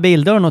öppnade jag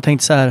bildörren och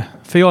tänkte så här,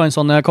 för jag är en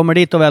sån, när jag kommer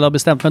dit och väl har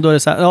bestämt mig, då är det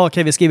så här,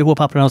 okej, vi skriver på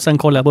papperna och sen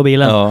kollar jag på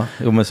bilen.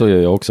 Ja, men så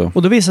gör jag också.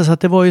 Och då visade det sig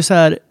att det var ju så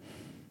här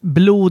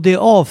blodig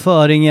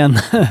avföringen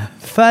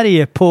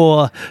färg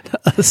på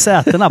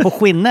sätena, på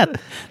skinnet. Det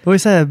var ju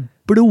så här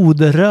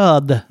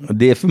blodröd.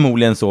 Det är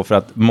förmodligen så för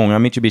att många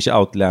Mitsubishi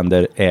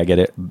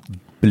Outlander-ägare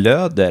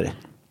blöder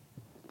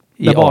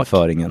i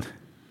avföringen.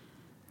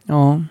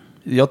 Ja.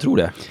 Jag tror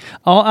det.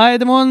 Ja,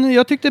 nej,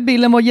 jag tyckte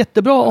bilen var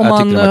jättebra om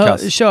man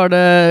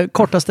körde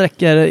korta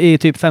sträckor i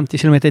typ 50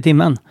 km i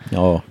timmen.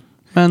 Ja.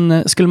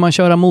 Men skulle man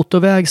köra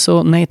motorväg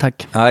så nej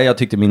tack. Nej, jag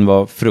tyckte min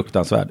var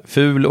fruktansvärd.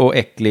 Ful och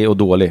äcklig och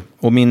dålig.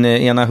 Och min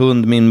ena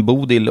hund, min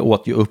Bodil,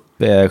 åt ju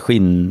upp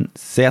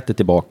skinnsätet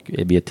tillbaka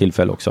vid ett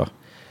tillfälle också.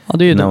 Ja,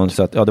 det är ju dumt.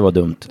 Så att, det var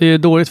dumt. Det är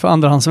dåligt för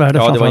andrahandsvärde.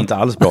 Ja, det var inte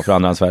alls bra för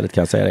andrahandsvärdet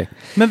kan jag säga dig.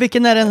 Men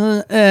vilken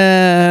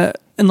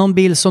är någon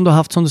bil som du har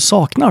haft som du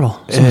saknar då?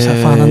 Som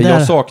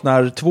jag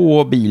saknar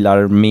 2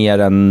 bilar mer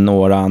än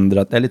några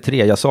andra. Eller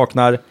 3. Jag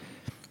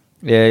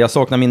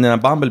saknar min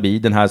Bumblebee,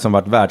 den här som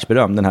varit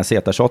världsberömd, den här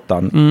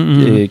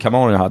Z28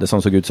 Camaron jag hade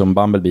som såg ut som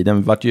Bumblebee.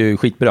 Den var ju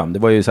skitberömd. Det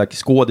var ju säkert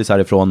skådisar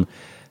ifrån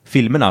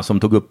filmerna som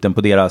tog upp den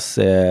på deras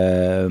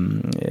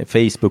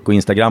Facebook och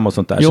Instagram och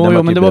sånt där.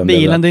 Jo, men det var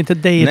bilen, det är inte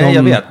dig. Nej,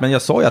 jag vet, men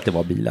jag sa ju att det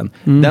var bilen.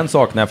 Den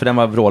saknar jag, för den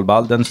var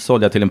vrålball. Den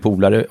sålde jag till en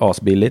polare,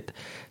 asbilligt.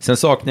 Sen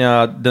saknar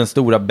jag den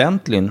stora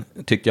Bentleyn,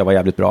 tyckte jag var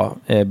jävligt bra.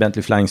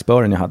 Bentley Flying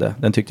Spurren jag hade.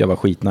 Den tyckte jag var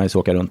skitnice att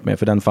åka runt med,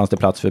 för den fanns det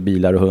plats för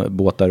bilar och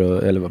båtar,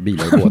 eller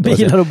bilar och båtar.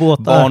 Bilar och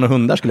båtar. Barn och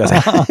hundar skulle jag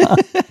säga.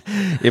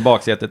 I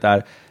baksätet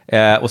där.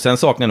 Och sen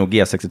saknar jag nog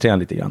G63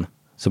 lite grann,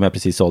 som jag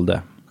precis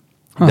sålde.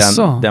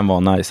 Den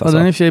var nice alltså. Ja,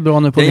 den är i och för sig bra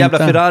nu på den jävla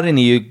Ferrarin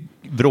är ju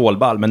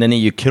vrålball, men den är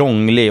ju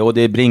krånglig och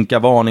det brinkar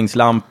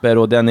varningslampor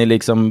och den är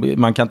liksom,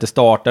 man kan inte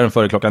starta den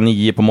före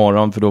 9:00 på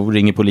morgonen för då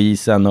ringer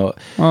polisen och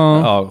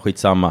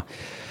skitsamma.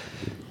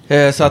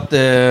 Så att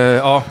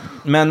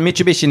men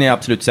Mitsubishi är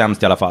absolut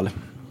sämst i alla fall.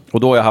 Och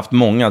då har jag haft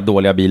många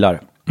dåliga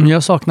bilar.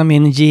 Jag saknar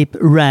min Jeep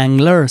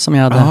Wrangler som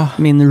jag hade.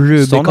 Min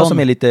Rubicon. Sådana som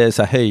är lite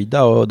så här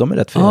höjda och de är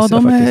rätt fina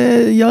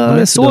faktiskt.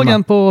 Jag såg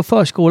en på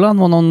förskolan,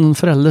 var någon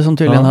förälder som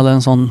tydligen hade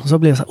en sån. Så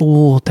blev det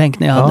så tänk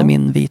när jag hade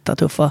min vita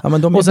tuffa.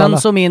 Ja, och sen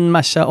så min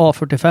Merca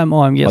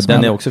A45 AMG. Ja,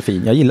 den är också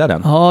fin. Jag gillar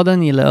den. Ja,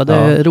 den gillar jag. Det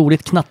är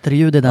roligt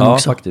knatterljud i den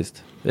också. Ja,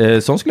 faktiskt.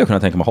 Sån skulle jag kunna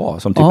tänka mig ha.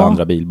 Som typ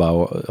andra bil bara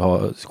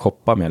och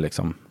shoppa med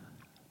liksom.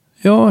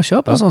 Ja,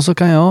 köp en sån så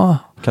kan jag...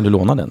 Kan du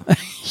låna den?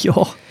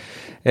 Ja.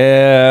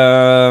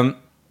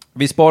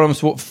 Vi sparar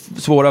de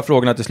svåra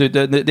frågorna till slut.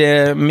 Det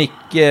är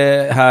Micke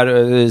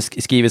här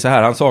skriver så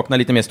här. Han saknar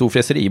lite mer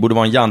storfräseri. Borde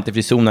vara en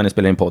jantifrizon när ni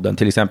spelar in podden.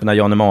 Till exempel när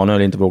Jan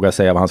Emanuel inte vågar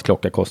säga vad hans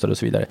klocka kostar och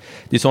så vidare.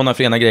 Det är sådana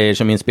fräna grejer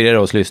som inspirerar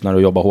oss lyssnare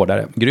och jobba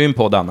hårdare. Grym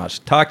podd annars.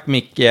 Tack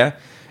Micke.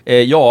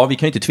 Ja, vi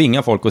kan ju inte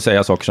tvinga folk att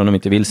säga saker som de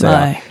inte vill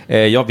säga.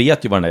 Jag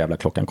vet ju vad den där jävla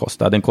klockan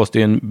kostar. Den kostar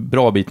ju en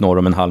bra bit norr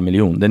om 500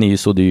 000. Den är ju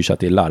så dyr så att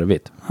det är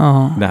larvigt.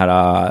 Den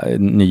här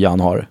nya han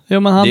har. Jo,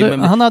 men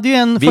han hade ju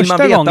en första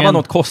gången. Vill man veta vad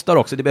något kostar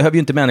också? Det behöver ju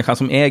inte människan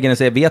som äger den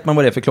säga. Vet man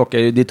vad det är för klocka?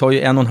 Det tar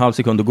ju 1,5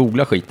 sekund att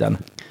googla skiten.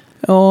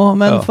 Ja,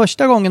 men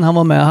första gången han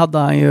var med hade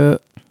han ju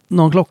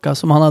någon klocka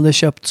som han hade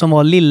köpt som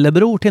var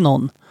lillebror till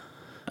någon.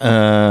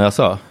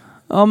 Alltså...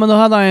 Ja, men då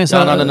hade han ju så...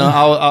 han hade någon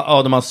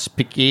Audemars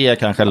Piguet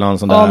kanske eller någon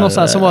sån där. Ja, någon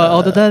sån som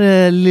var, det där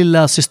är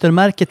lilla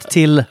systermärket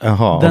till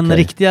den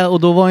riktiga. Och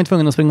då var han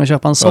tvungen att springa och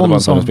köpa en sån. Ja, då var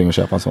han tvungen att springa och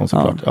köpa en sån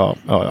såklart.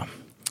 Ja.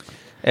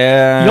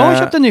 Jag har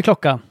köpt en ny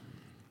klocka.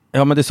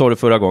 Ja, men det sa du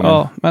förra gången.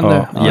 Ja,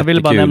 men jag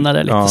ville bara nämna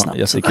det lite snabbt.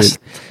 Jättekul.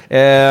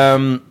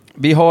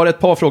 Vi har ett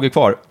par frågor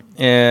kvar.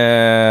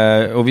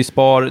 Och vi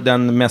spar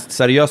den mest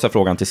seriösa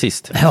frågan till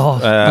sist. Ja,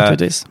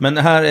 naturligtvis. Men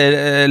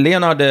här,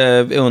 Leonard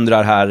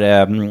undrar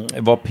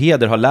här vad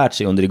Peder har lärt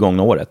sig under det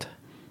gångna året.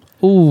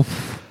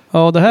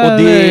 Ja, det här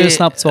är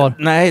snabbt svar.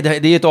 Nej,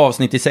 det är ett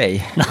avsnitt i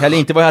sig. Eller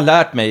inte vad jag har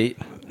lärt mig.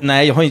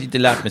 Nej, jag har inte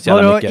lärt mig så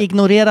jävla mycket. Har du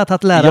ignorerat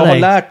att lära dig? Jag har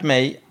lärt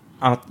mig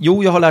att...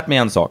 Jo, jag har lärt mig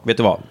en sak. Vet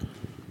du vad?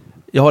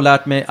 Jag har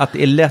lärt mig att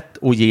det är lätt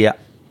att ge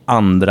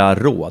andra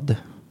råd.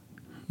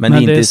 Men det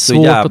är inte så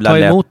jävla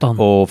lätt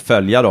att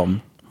följa dem.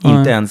 Nej.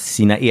 Inte ens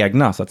sina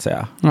egna, så att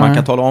säga. Nej. Man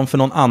kan tala om för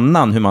någon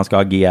annan hur man ska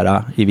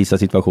agera i vissa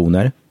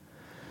situationer.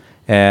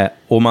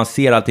 Och man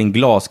ser allting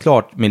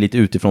glasklart med lite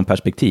utifrån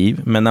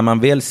perspektiv. Men när man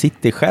väl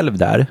sitter själv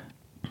där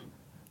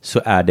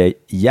så är det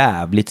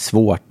jävligt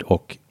svårt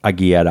att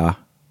agera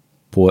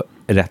på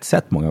rätt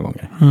sätt många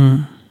gånger.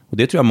 Och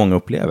det tror jag många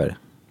upplever.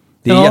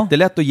 Det är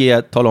jättelätt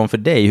att tala om för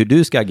dig hur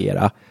du ska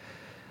agera.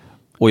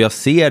 Och jag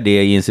ser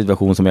det i en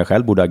situation som jag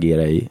själv borde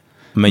agera i.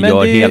 Men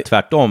gör helt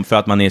tvärtom för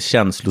att man är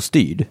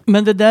känslostyrd.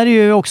 Men det där är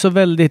ju också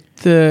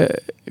väldigt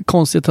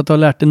konstigt att du har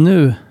lärt dig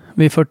nu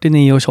vid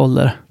 49 års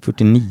ålder.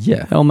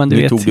 49? Ja, men du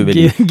vet.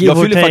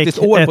 Jag fyller faktiskt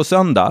år på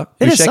söndag.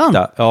 Är det sant?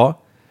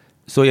 Ja.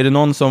 Så är det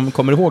någon som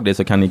kommer ihåg det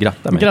så kan ni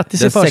gratta mig. Grattis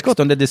Den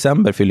 16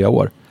 december fyller jag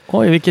år.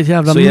 Oj, vilket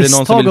jävla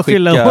misstag att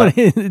fylla år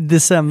i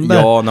december.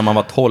 Ja, när man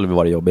var 12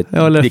 var det jobbigt.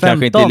 Ja, eller det 15.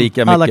 Kanske inte är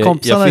lika mycket. Alla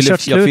kompisarna har kört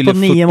slut på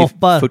 9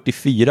 moppar.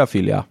 44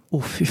 fyller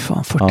jag. Fy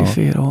fan,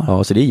 44 år.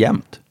 Ja, så det är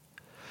jämnt.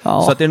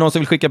 Ja. Så att det är någon som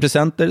vill skicka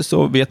presenter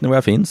så vet ni var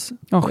jag finns.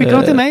 Ja, skicka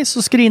dem till mig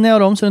så screenar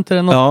jag dem så det inte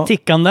är något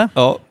tickande.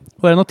 Ja.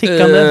 Och är det något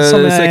tickande som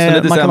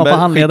är, man kan ha på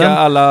handleden?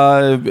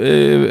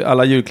 Skicka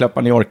alla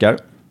julklappar ni orkar.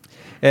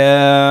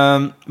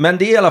 Men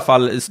det är i alla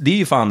fall, det är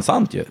ju fan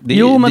sant ju.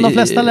 Men de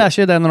flesta lär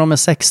sig det när de är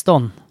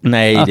 16.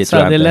 Nej, att det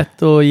tror jag inte. inte. Det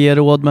är lätt att ge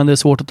råd men det är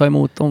svårt att ta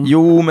emot dem.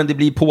 Jo, men det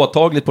blir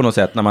påtagligt på något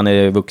sätt när man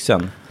är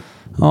vuxen.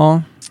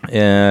 Ja.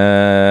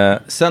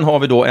 Sen har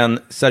vi då en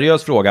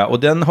seriös fråga och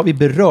den har vi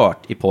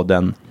berört i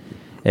podden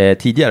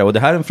tidigare. Och det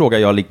här är en fråga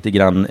jag lite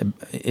grann,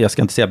 jag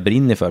ska inte säga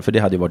brinner för det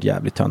hade ju varit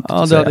jävligt töntigt.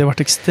 Ja, det hade varit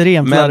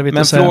extremt larvigt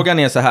men att säga. frågan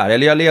är så här,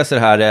 eller jag läser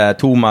här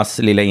Thomas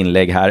lilla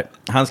inlägg här.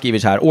 Han skriver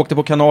så här: åkte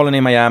på kanalen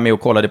i Miami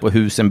och kollade på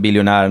husen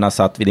biljonärerna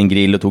satt vid en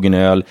grill och tog en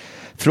öl.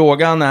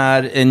 Frågan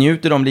är,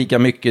 njuter de lika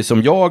mycket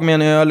som jag med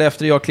en öl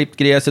efter jag klippt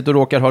gräset och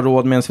råkar ha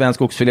råd med en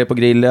svensk oxfilé på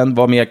grillen?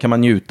 Vad mer kan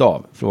man njuta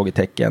av?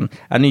 Frågetecken.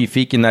 Är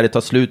nyfiken när det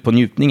tar slut på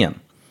njutningen.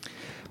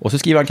 Och så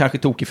skriver han kanske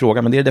tokig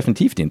fråga, men det är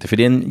definitivt inte, för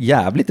det är en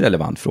jävligt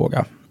relevant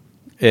fråga.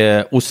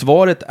 Och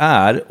svaret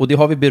är, och det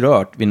har vi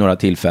berört vid några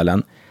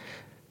tillfällen,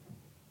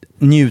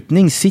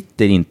 njutning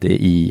sitter inte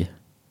i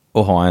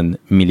att ha 1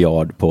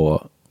 miljard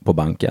på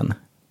banken.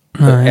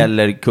 Nej.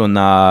 Eller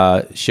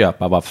kunna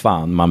köpa vad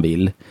fan man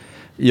vill.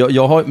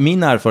 Jag har,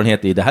 min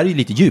erfarenhet är, det här är ju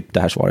lite djupt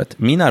det här svaret.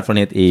 Min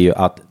erfarenhet är ju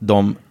att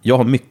jag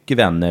har mycket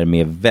vänner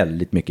med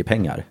väldigt mycket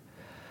pengar.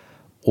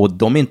 Och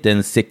de är inte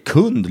en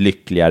sekund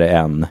lyckligare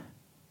än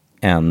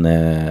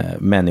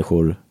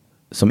människor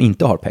som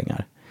inte har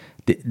pengar.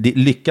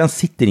 Lyckan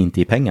sitter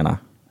inte i pengarna.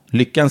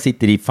 Lyckan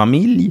sitter i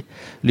familj.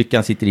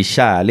 Lyckan sitter i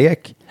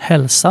kärlek.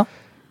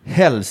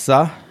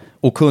 Hälsa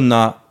och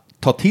kunna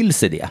ta till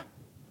sig det.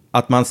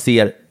 Att man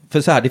ser,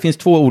 för så här, det finns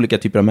 2 olika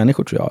typer av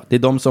människor tror jag. Det är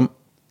de som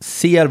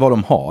ser vad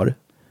de har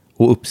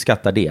och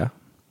uppskattar det.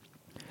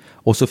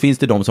 Och så finns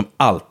det de som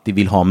alltid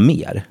vill ha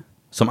mer.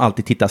 Som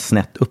alltid tittar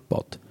snett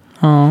uppåt.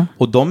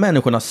 Och de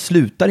människorna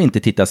slutar inte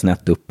titta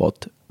snett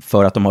uppåt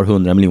för att de har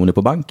 100 miljoner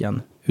på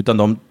banken.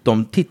 Utan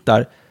de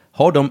tittar,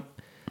 har de...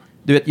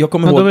 Du vet, jag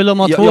kommer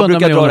ihåg, jag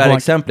brukar dra det här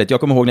exemplet. Jag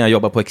kommer ihåg när jag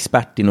jobbade på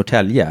Expert i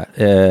Norrtälje.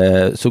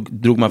 Så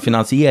drog man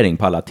finansiering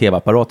på alla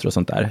tv-apparater och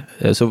sånt där.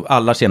 Så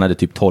alla tjänade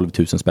typ 12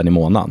 000 spänn i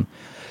månaden.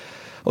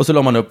 Och så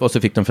la man upp och så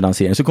fick de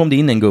finansiering. Så kom det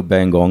in en gubbe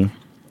en gång.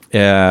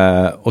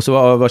 Och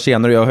så var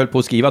tjänade jag höll på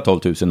att skriva 12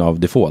 000 av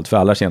default. För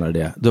alla tjänade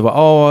det. Då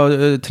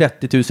var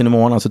 30 000 i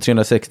månaden, så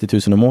 360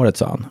 000 om året,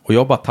 sa han. Och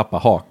jag bara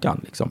tappade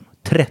hakan liksom.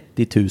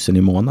 30 000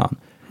 i månaden.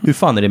 Hur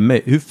fan är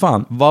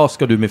det vad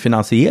ska du med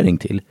finansiering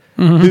till?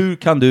 Hur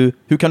kan du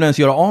ens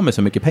göra av med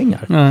så mycket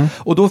pengar?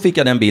 Och då fick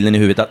jag den bilden i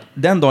huvudet att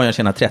den dagen jag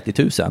tjänar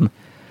 30 000,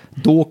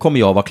 då kommer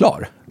jag vara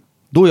klar.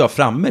 Då är jag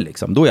framme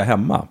liksom, då är jag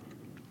hemma.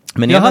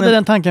 Men jag hade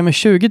den tanken med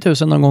 20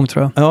 000 någon gång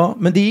tror jag. Ja,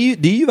 men det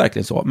är ju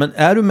verkligen så. Men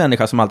är du en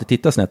människa som alltid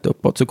tittar snett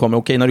uppåt så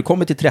kommer, när du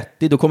kommer till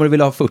 30 då kommer du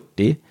vilja ha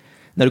 40.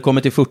 När du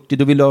kommer till 40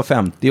 då vill du ha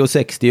 50 och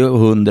 60 och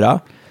 100.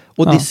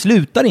 Och det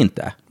slutar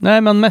inte.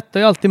 Nej, man mättar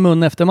ju alltid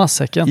mun efter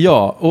matsäcken.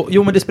 Ja,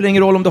 men det spelar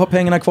ingen roll om du har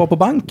pengarna kvar på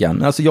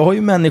banken. Alltså jag har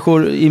ju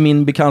människor i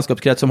min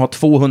bekantskapskrets som har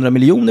 200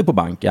 miljoner på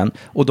banken.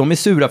 Och de är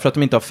sura för att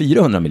de inte har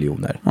 400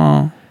 miljoner.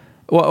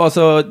 Och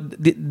alltså,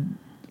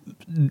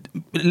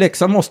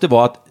 läxan måste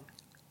vara att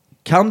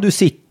kan du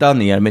sitta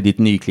ner med ditt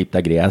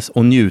nyklippta gräs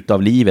och njuta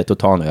av livet och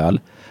ta en öl,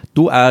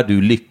 då är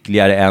du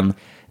lyckligare än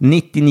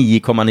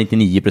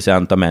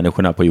 99,99% av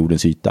människorna på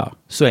jordens yta.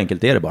 Så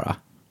enkelt är det bara.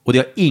 Och det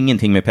har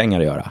ingenting med pengar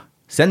att göra.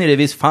 Sen är det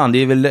visst fan, det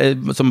är väl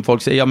som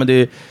folk säger, ja men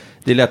det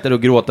är lättare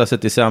att gråta sig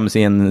till sömns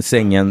i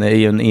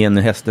en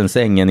hästens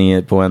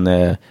sängen på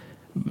en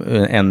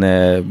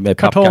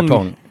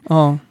pappkartong.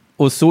 Ja.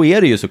 Och så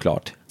är det ju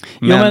såklart.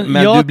 Men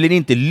du blir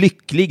inte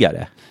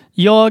lyckligare.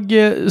 Jag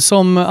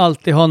som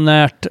alltid har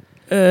närt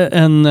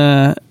en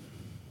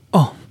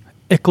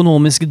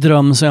ekonomisk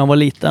dröm sedan jag var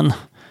liten.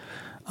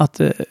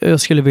 Att jag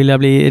skulle vilja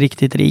bli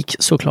riktigt rik,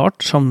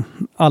 såklart, som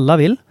alla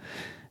vill.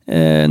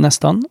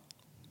 Nästan.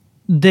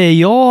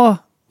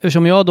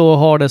 Eftersom jag då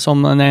har det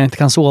som när jag inte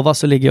kan sova,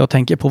 så ligger jag och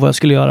tänker på vad jag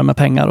skulle göra med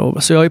pengar.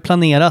 Så jag har ju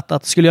planerat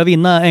att skulle jag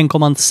vinna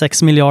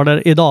 1,6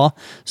 miljarder idag,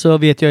 så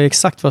vet jag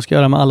exakt vad jag ska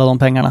göra med alla de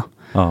pengarna.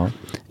 Ja.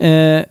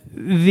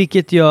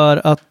 Vilket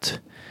gör att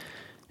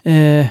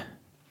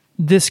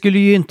det skulle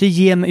ju inte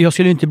jag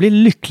skulle ju inte bli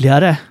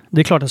lyckligare.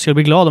 Det är klart att jag skulle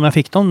bli glad om jag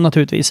fick dem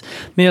naturligtvis.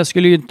 Men jag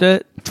skulle ju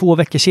inte 2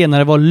 veckor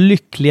senare vara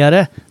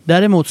lyckligare.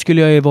 Däremot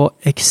skulle jag ju vara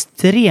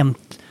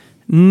extremt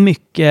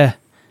mycket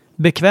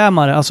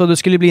bekvämare. Alltså det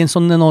skulle bli en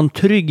sån enorm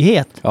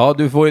trygghet. Ja,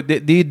 det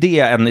är ju det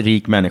en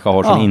rik människa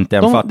har som inte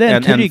en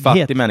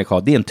fattig människa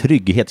har. Det är en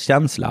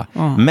trygghetskänsla.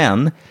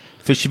 Men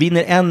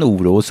försvinner en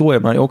oro, och så är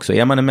man ju också.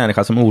 Är man en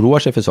människa som oroar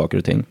sig för saker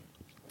och ting,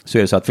 så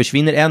är det så att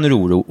försvinner en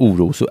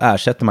oro så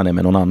ersätter man det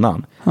med någon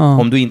annan.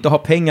 Om du inte har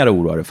pengar att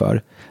oroa dig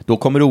för, då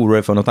kommer du oroa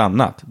dig för något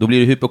annat. Då blir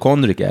du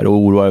hypokondriker och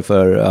oroar dig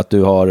för att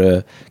du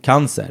har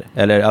cancer.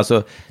 Eller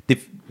alltså,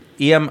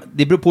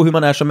 det beror på hur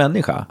man är som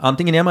människa.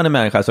 Antingen är man en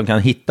människa som kan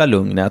hitta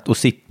lugnet och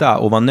sitta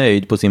och vara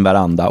nöjd på sin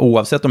veranda,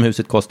 oavsett om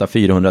huset kostar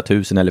 400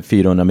 000 eller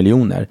 400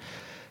 miljoner.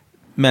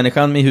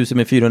 Människan med huset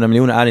med 400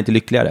 miljoner är inte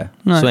lyckligare.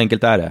 Nej. Så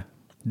enkelt är det.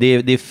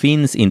 Det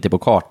finns inte på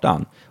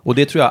kartan. Och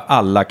det tror jag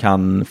alla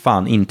kan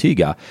fan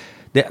intyga.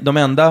 De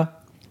enda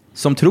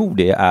som tror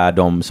det är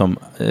de som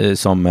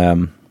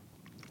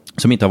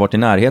inte har varit i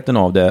närheten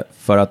av det,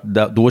 för att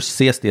då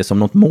ses det som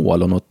något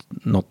mål och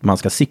något man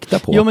ska sikta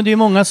på. Jo, men det är ju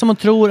många som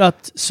tror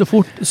att så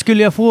fort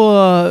skulle jag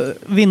få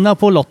vinna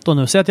på Lotto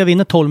nu, säg att jag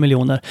vinner 12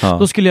 miljoner,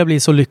 då skulle jag bli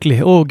så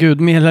lycklig. Åh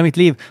gud, med hela mitt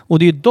liv. Och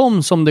det är ju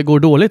de som det går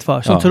dåligt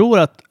för, som tror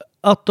att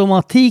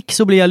automatik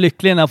så blir jag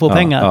lycklig när jag får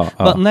pengar.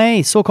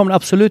 Nej, så kommer det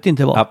absolut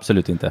inte vara.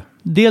 Absolut inte.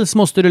 Dels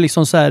måste du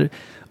liksom så här,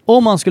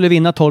 om man skulle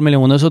vinna 12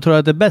 miljoner, så tror jag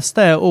att det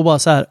bästa är att bara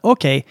så här,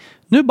 okej,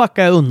 nu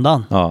backar jag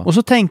undan. Och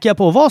så tänker jag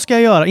på, vad ska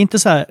jag göra? Inte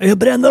så här, jag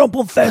bränner dem på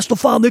en fest och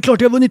fan, det är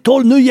klart jag har vunnit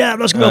 12, nu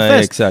jävlar ska vi ha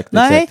fest. Exakt.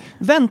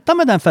 Vänta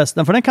med den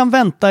festen, för den kan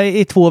vänta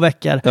i 2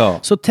 veckor.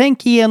 Så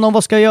tänk igenom,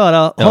 vad ska jag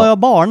göra? Har jag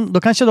barn,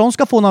 då kanske de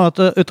ska få något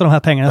utav de här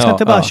pengarna. Jag ska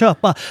inte bara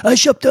köpa. Jag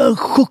köpte en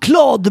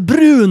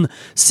chokladbrun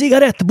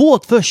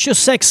cigarettbåt för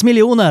 26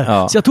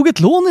 miljoner. Så jag tog ett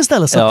lån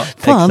istället. Så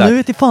fan, nu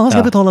vet jag fan ska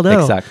jag betala det då.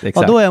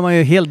 Exakt. Då är man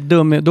ju helt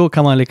dum. Då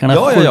kan man lika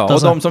gärna skjuta.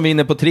 Och de som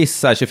vinner på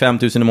Triss 25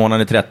 000 i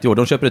månaden i 30 år,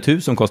 de köper ett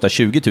hus som kostar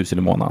 20 000 i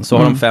månaden. Så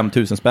har de 5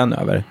 000 spänn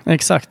över.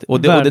 Exakt.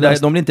 Och det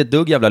där, de blir inte ett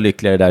dugg jävla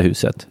lyckliga i det där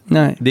huset.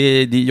 Nej.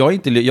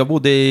 Jag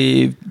bodde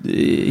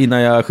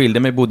innan jag skilde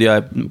mig bodde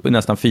jag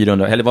nästan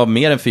 400, eller var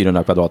mer än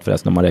 400 kvadrat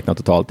förresten om man räknar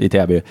totalt i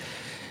Täby.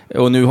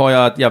 Och nu har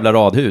jag ett jävla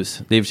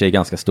radhus. Det är i och för sig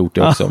ganska stort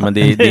det också. Men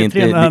det är inte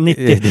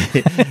 390.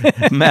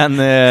 Men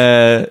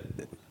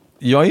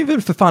jag är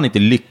väl för fan inte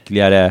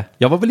lyckligare.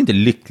 Jag var väl inte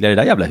lyckligare i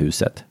det där jävla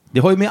huset. Det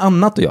har ju med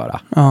annat att göra.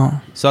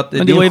 Så att,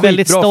 men du var ju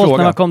väldigt stolt fråga.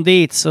 När man kom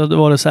dit, så då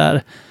var det så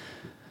här.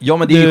 Ja,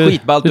 men det är ju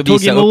skitballt att visa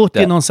upp det. Du tog emot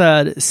i någon så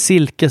här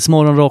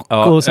silkesmorgonrock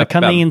och så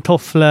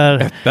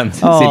kanintofflor. Öppen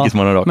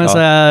silkesmorgonrock. Men så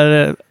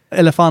här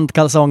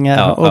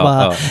elefantkalsonger och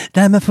bara,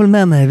 nej men följ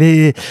med mig.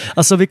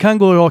 Vi kan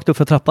gå rakt upp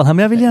för trappan här,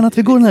 men jag vill gärna att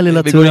vi går den här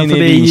lilla turen förbi. Vi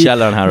går in i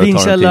vinkällaren här och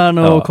vinkällaren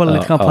och kollar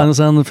lite champagne och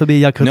sen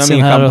förbi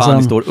jacuzzin här. Nu har min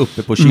champagne står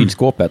uppe på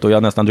kylskåpet och jag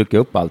har nästan druckit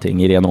upp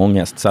allting i ren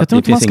ångest. Så jag tror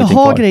inte man ska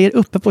ha grejer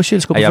uppe på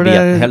kylskåpet. Jag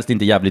vet, helst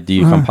inte jävligt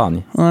dyr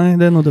champagne. Nej,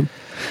 det är nog dumt.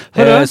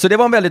 Så det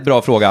var en väldigt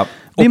bra fråga.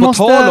 Och på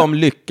tal om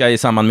lycka i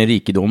samband med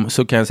rikedom,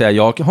 så kan jag säga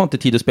jag har inte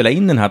tid att spela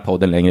in den här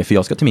podden längre, för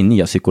jag ska till min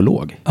nya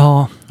psykolog.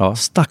 Ja.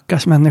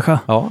 Stackars människa.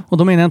 Och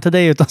då menar jag inte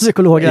dig utan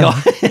psykologen. Ja,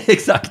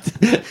 exakt.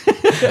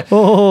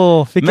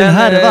 Vilken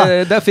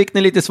härva. Där fick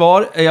ni lite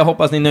svar. Jag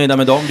hoppas ni är nöjda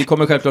med dem. Vi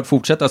kommer självklart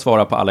fortsätta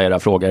svara på alla era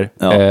frågor.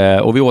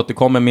 Och vi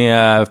återkommer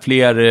med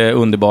fler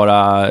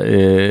underbara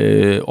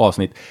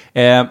avsnitt.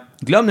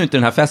 Glöm nu inte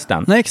den här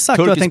festen. Nej, exakt.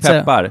 Turkisk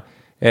peppar.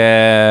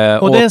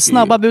 Och det är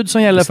snabba bud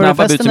som gäller, för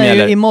festen är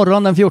ju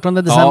imorgon den 14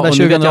 december 2018.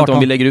 Nu vet jag inte om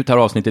vi lägger ut det här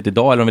avsnittet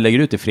idag eller om vi lägger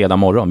ut det fredag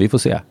morgon. Vi får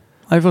se.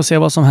 Ja, vi får se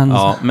vad som händer.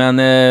 Ja, men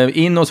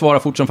in och svara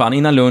fort som fan.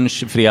 Innan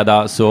lunch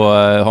fredag så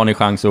har ni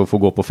chans att få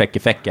gå på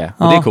Fäcke.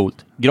 Och det är coolt.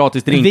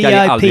 Gratis drinkar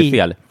är aldrig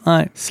fel.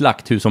 Nej.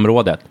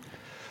 Slakthusområdet.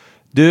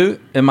 Du,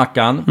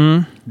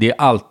 Mackan, det är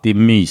alltid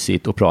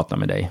mysigt att prata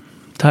med dig.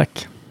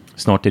 Tack.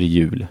 Snart är det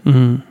jul.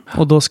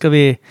 Och då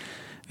ska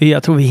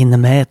jag tror vi hinner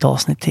med ett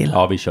avsnitt till.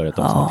 Ja, vi kör ett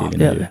avsnitt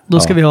till. Då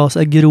ska vi ha så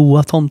här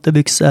grova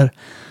tomtebyxor.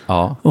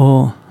 Ja.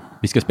 Och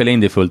vi ska spela in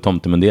det i full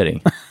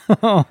tomtemundering.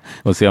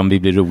 Och se om vi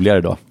blir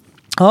roligare då.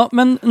 Ja,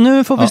 men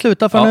nu får vi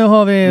sluta, för nu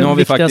har vi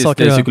viktiga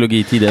saker att göra.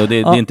 Psykologitid och det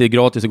är inte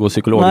gratis att gå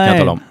psykolog, kan jag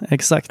tala om.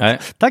 Exakt. Nej.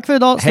 Tack för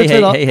idag.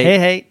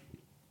 Hej.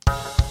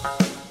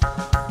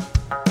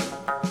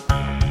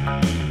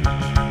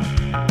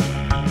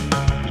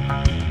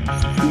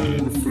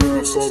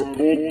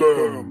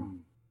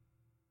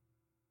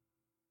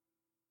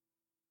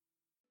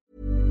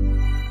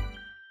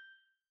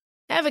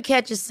 Ever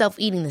catch yourself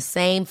eating the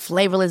same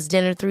flavorless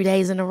dinner 3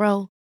 days in a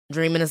row?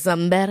 Dreaming of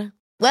something better?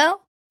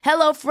 Well,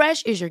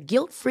 HelloFresh is your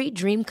guilt-free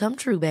dream come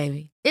true,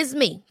 baby. It's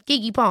me,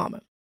 Keke Palmer.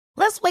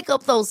 Let's wake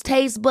up those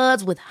taste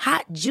buds with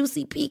hot,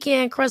 juicy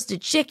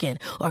pecan-crusted chicken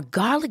or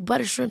garlic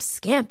butter shrimp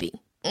scampi.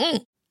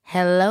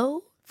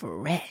 Hello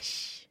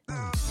Fresh.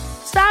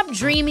 Stop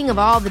dreaming of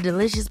all the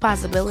delicious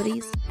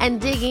possibilities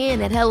and dig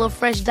in at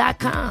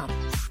HelloFresh.com.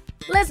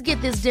 Let's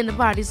get this dinner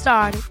party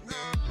started.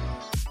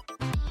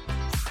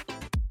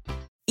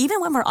 Even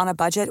when we're on a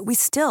budget, we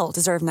still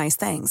deserve nice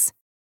things.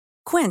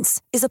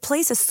 Quince is a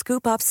place to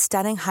scoop up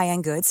stunning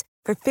high-end goods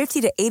for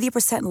 50 to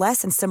 80%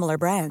 less than similar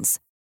brands.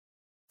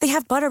 They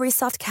have buttery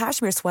soft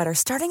cashmere sweaters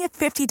starting at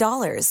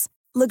 $50,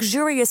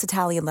 luxurious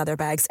Italian leather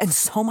bags, and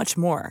so much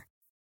more.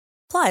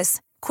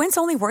 Plus, Quince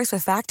only works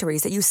with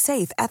factories that use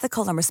safe,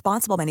 ethical, and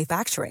responsible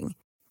manufacturing.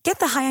 Get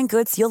the high-end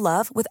goods you'll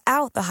love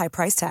without the high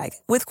price tag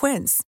with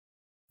Quince.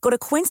 Go to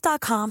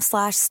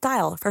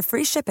quince.com/style for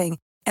free shipping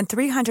and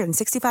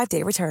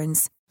 365-day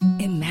returns.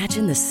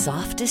 Imagine the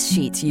softest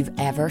sheets you've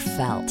ever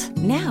felt.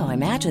 Now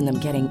imagine them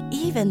getting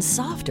even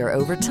softer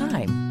over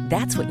time.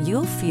 That's what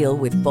you'll feel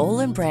with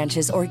Boll &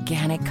 Branch's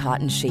organic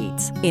cotton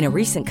sheets. In a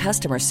recent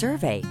customer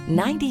survey,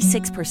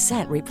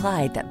 96%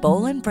 replied that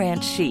Boll &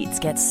 Branch sheets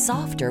get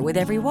softer with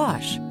every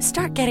wash.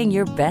 Start getting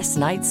your best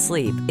night's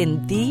sleep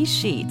in these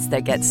sheets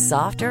that get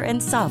softer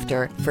and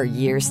softer for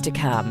years to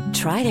come.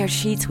 Try their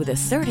sheets with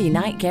a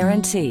 30-night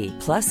guarantee.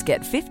 Plus,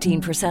 get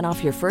 15%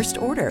 off your first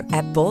order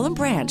at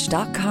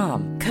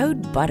bollandbranch.com.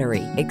 Code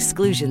BUTTERY.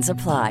 Exclusions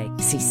apply.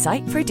 See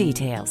site for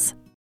details.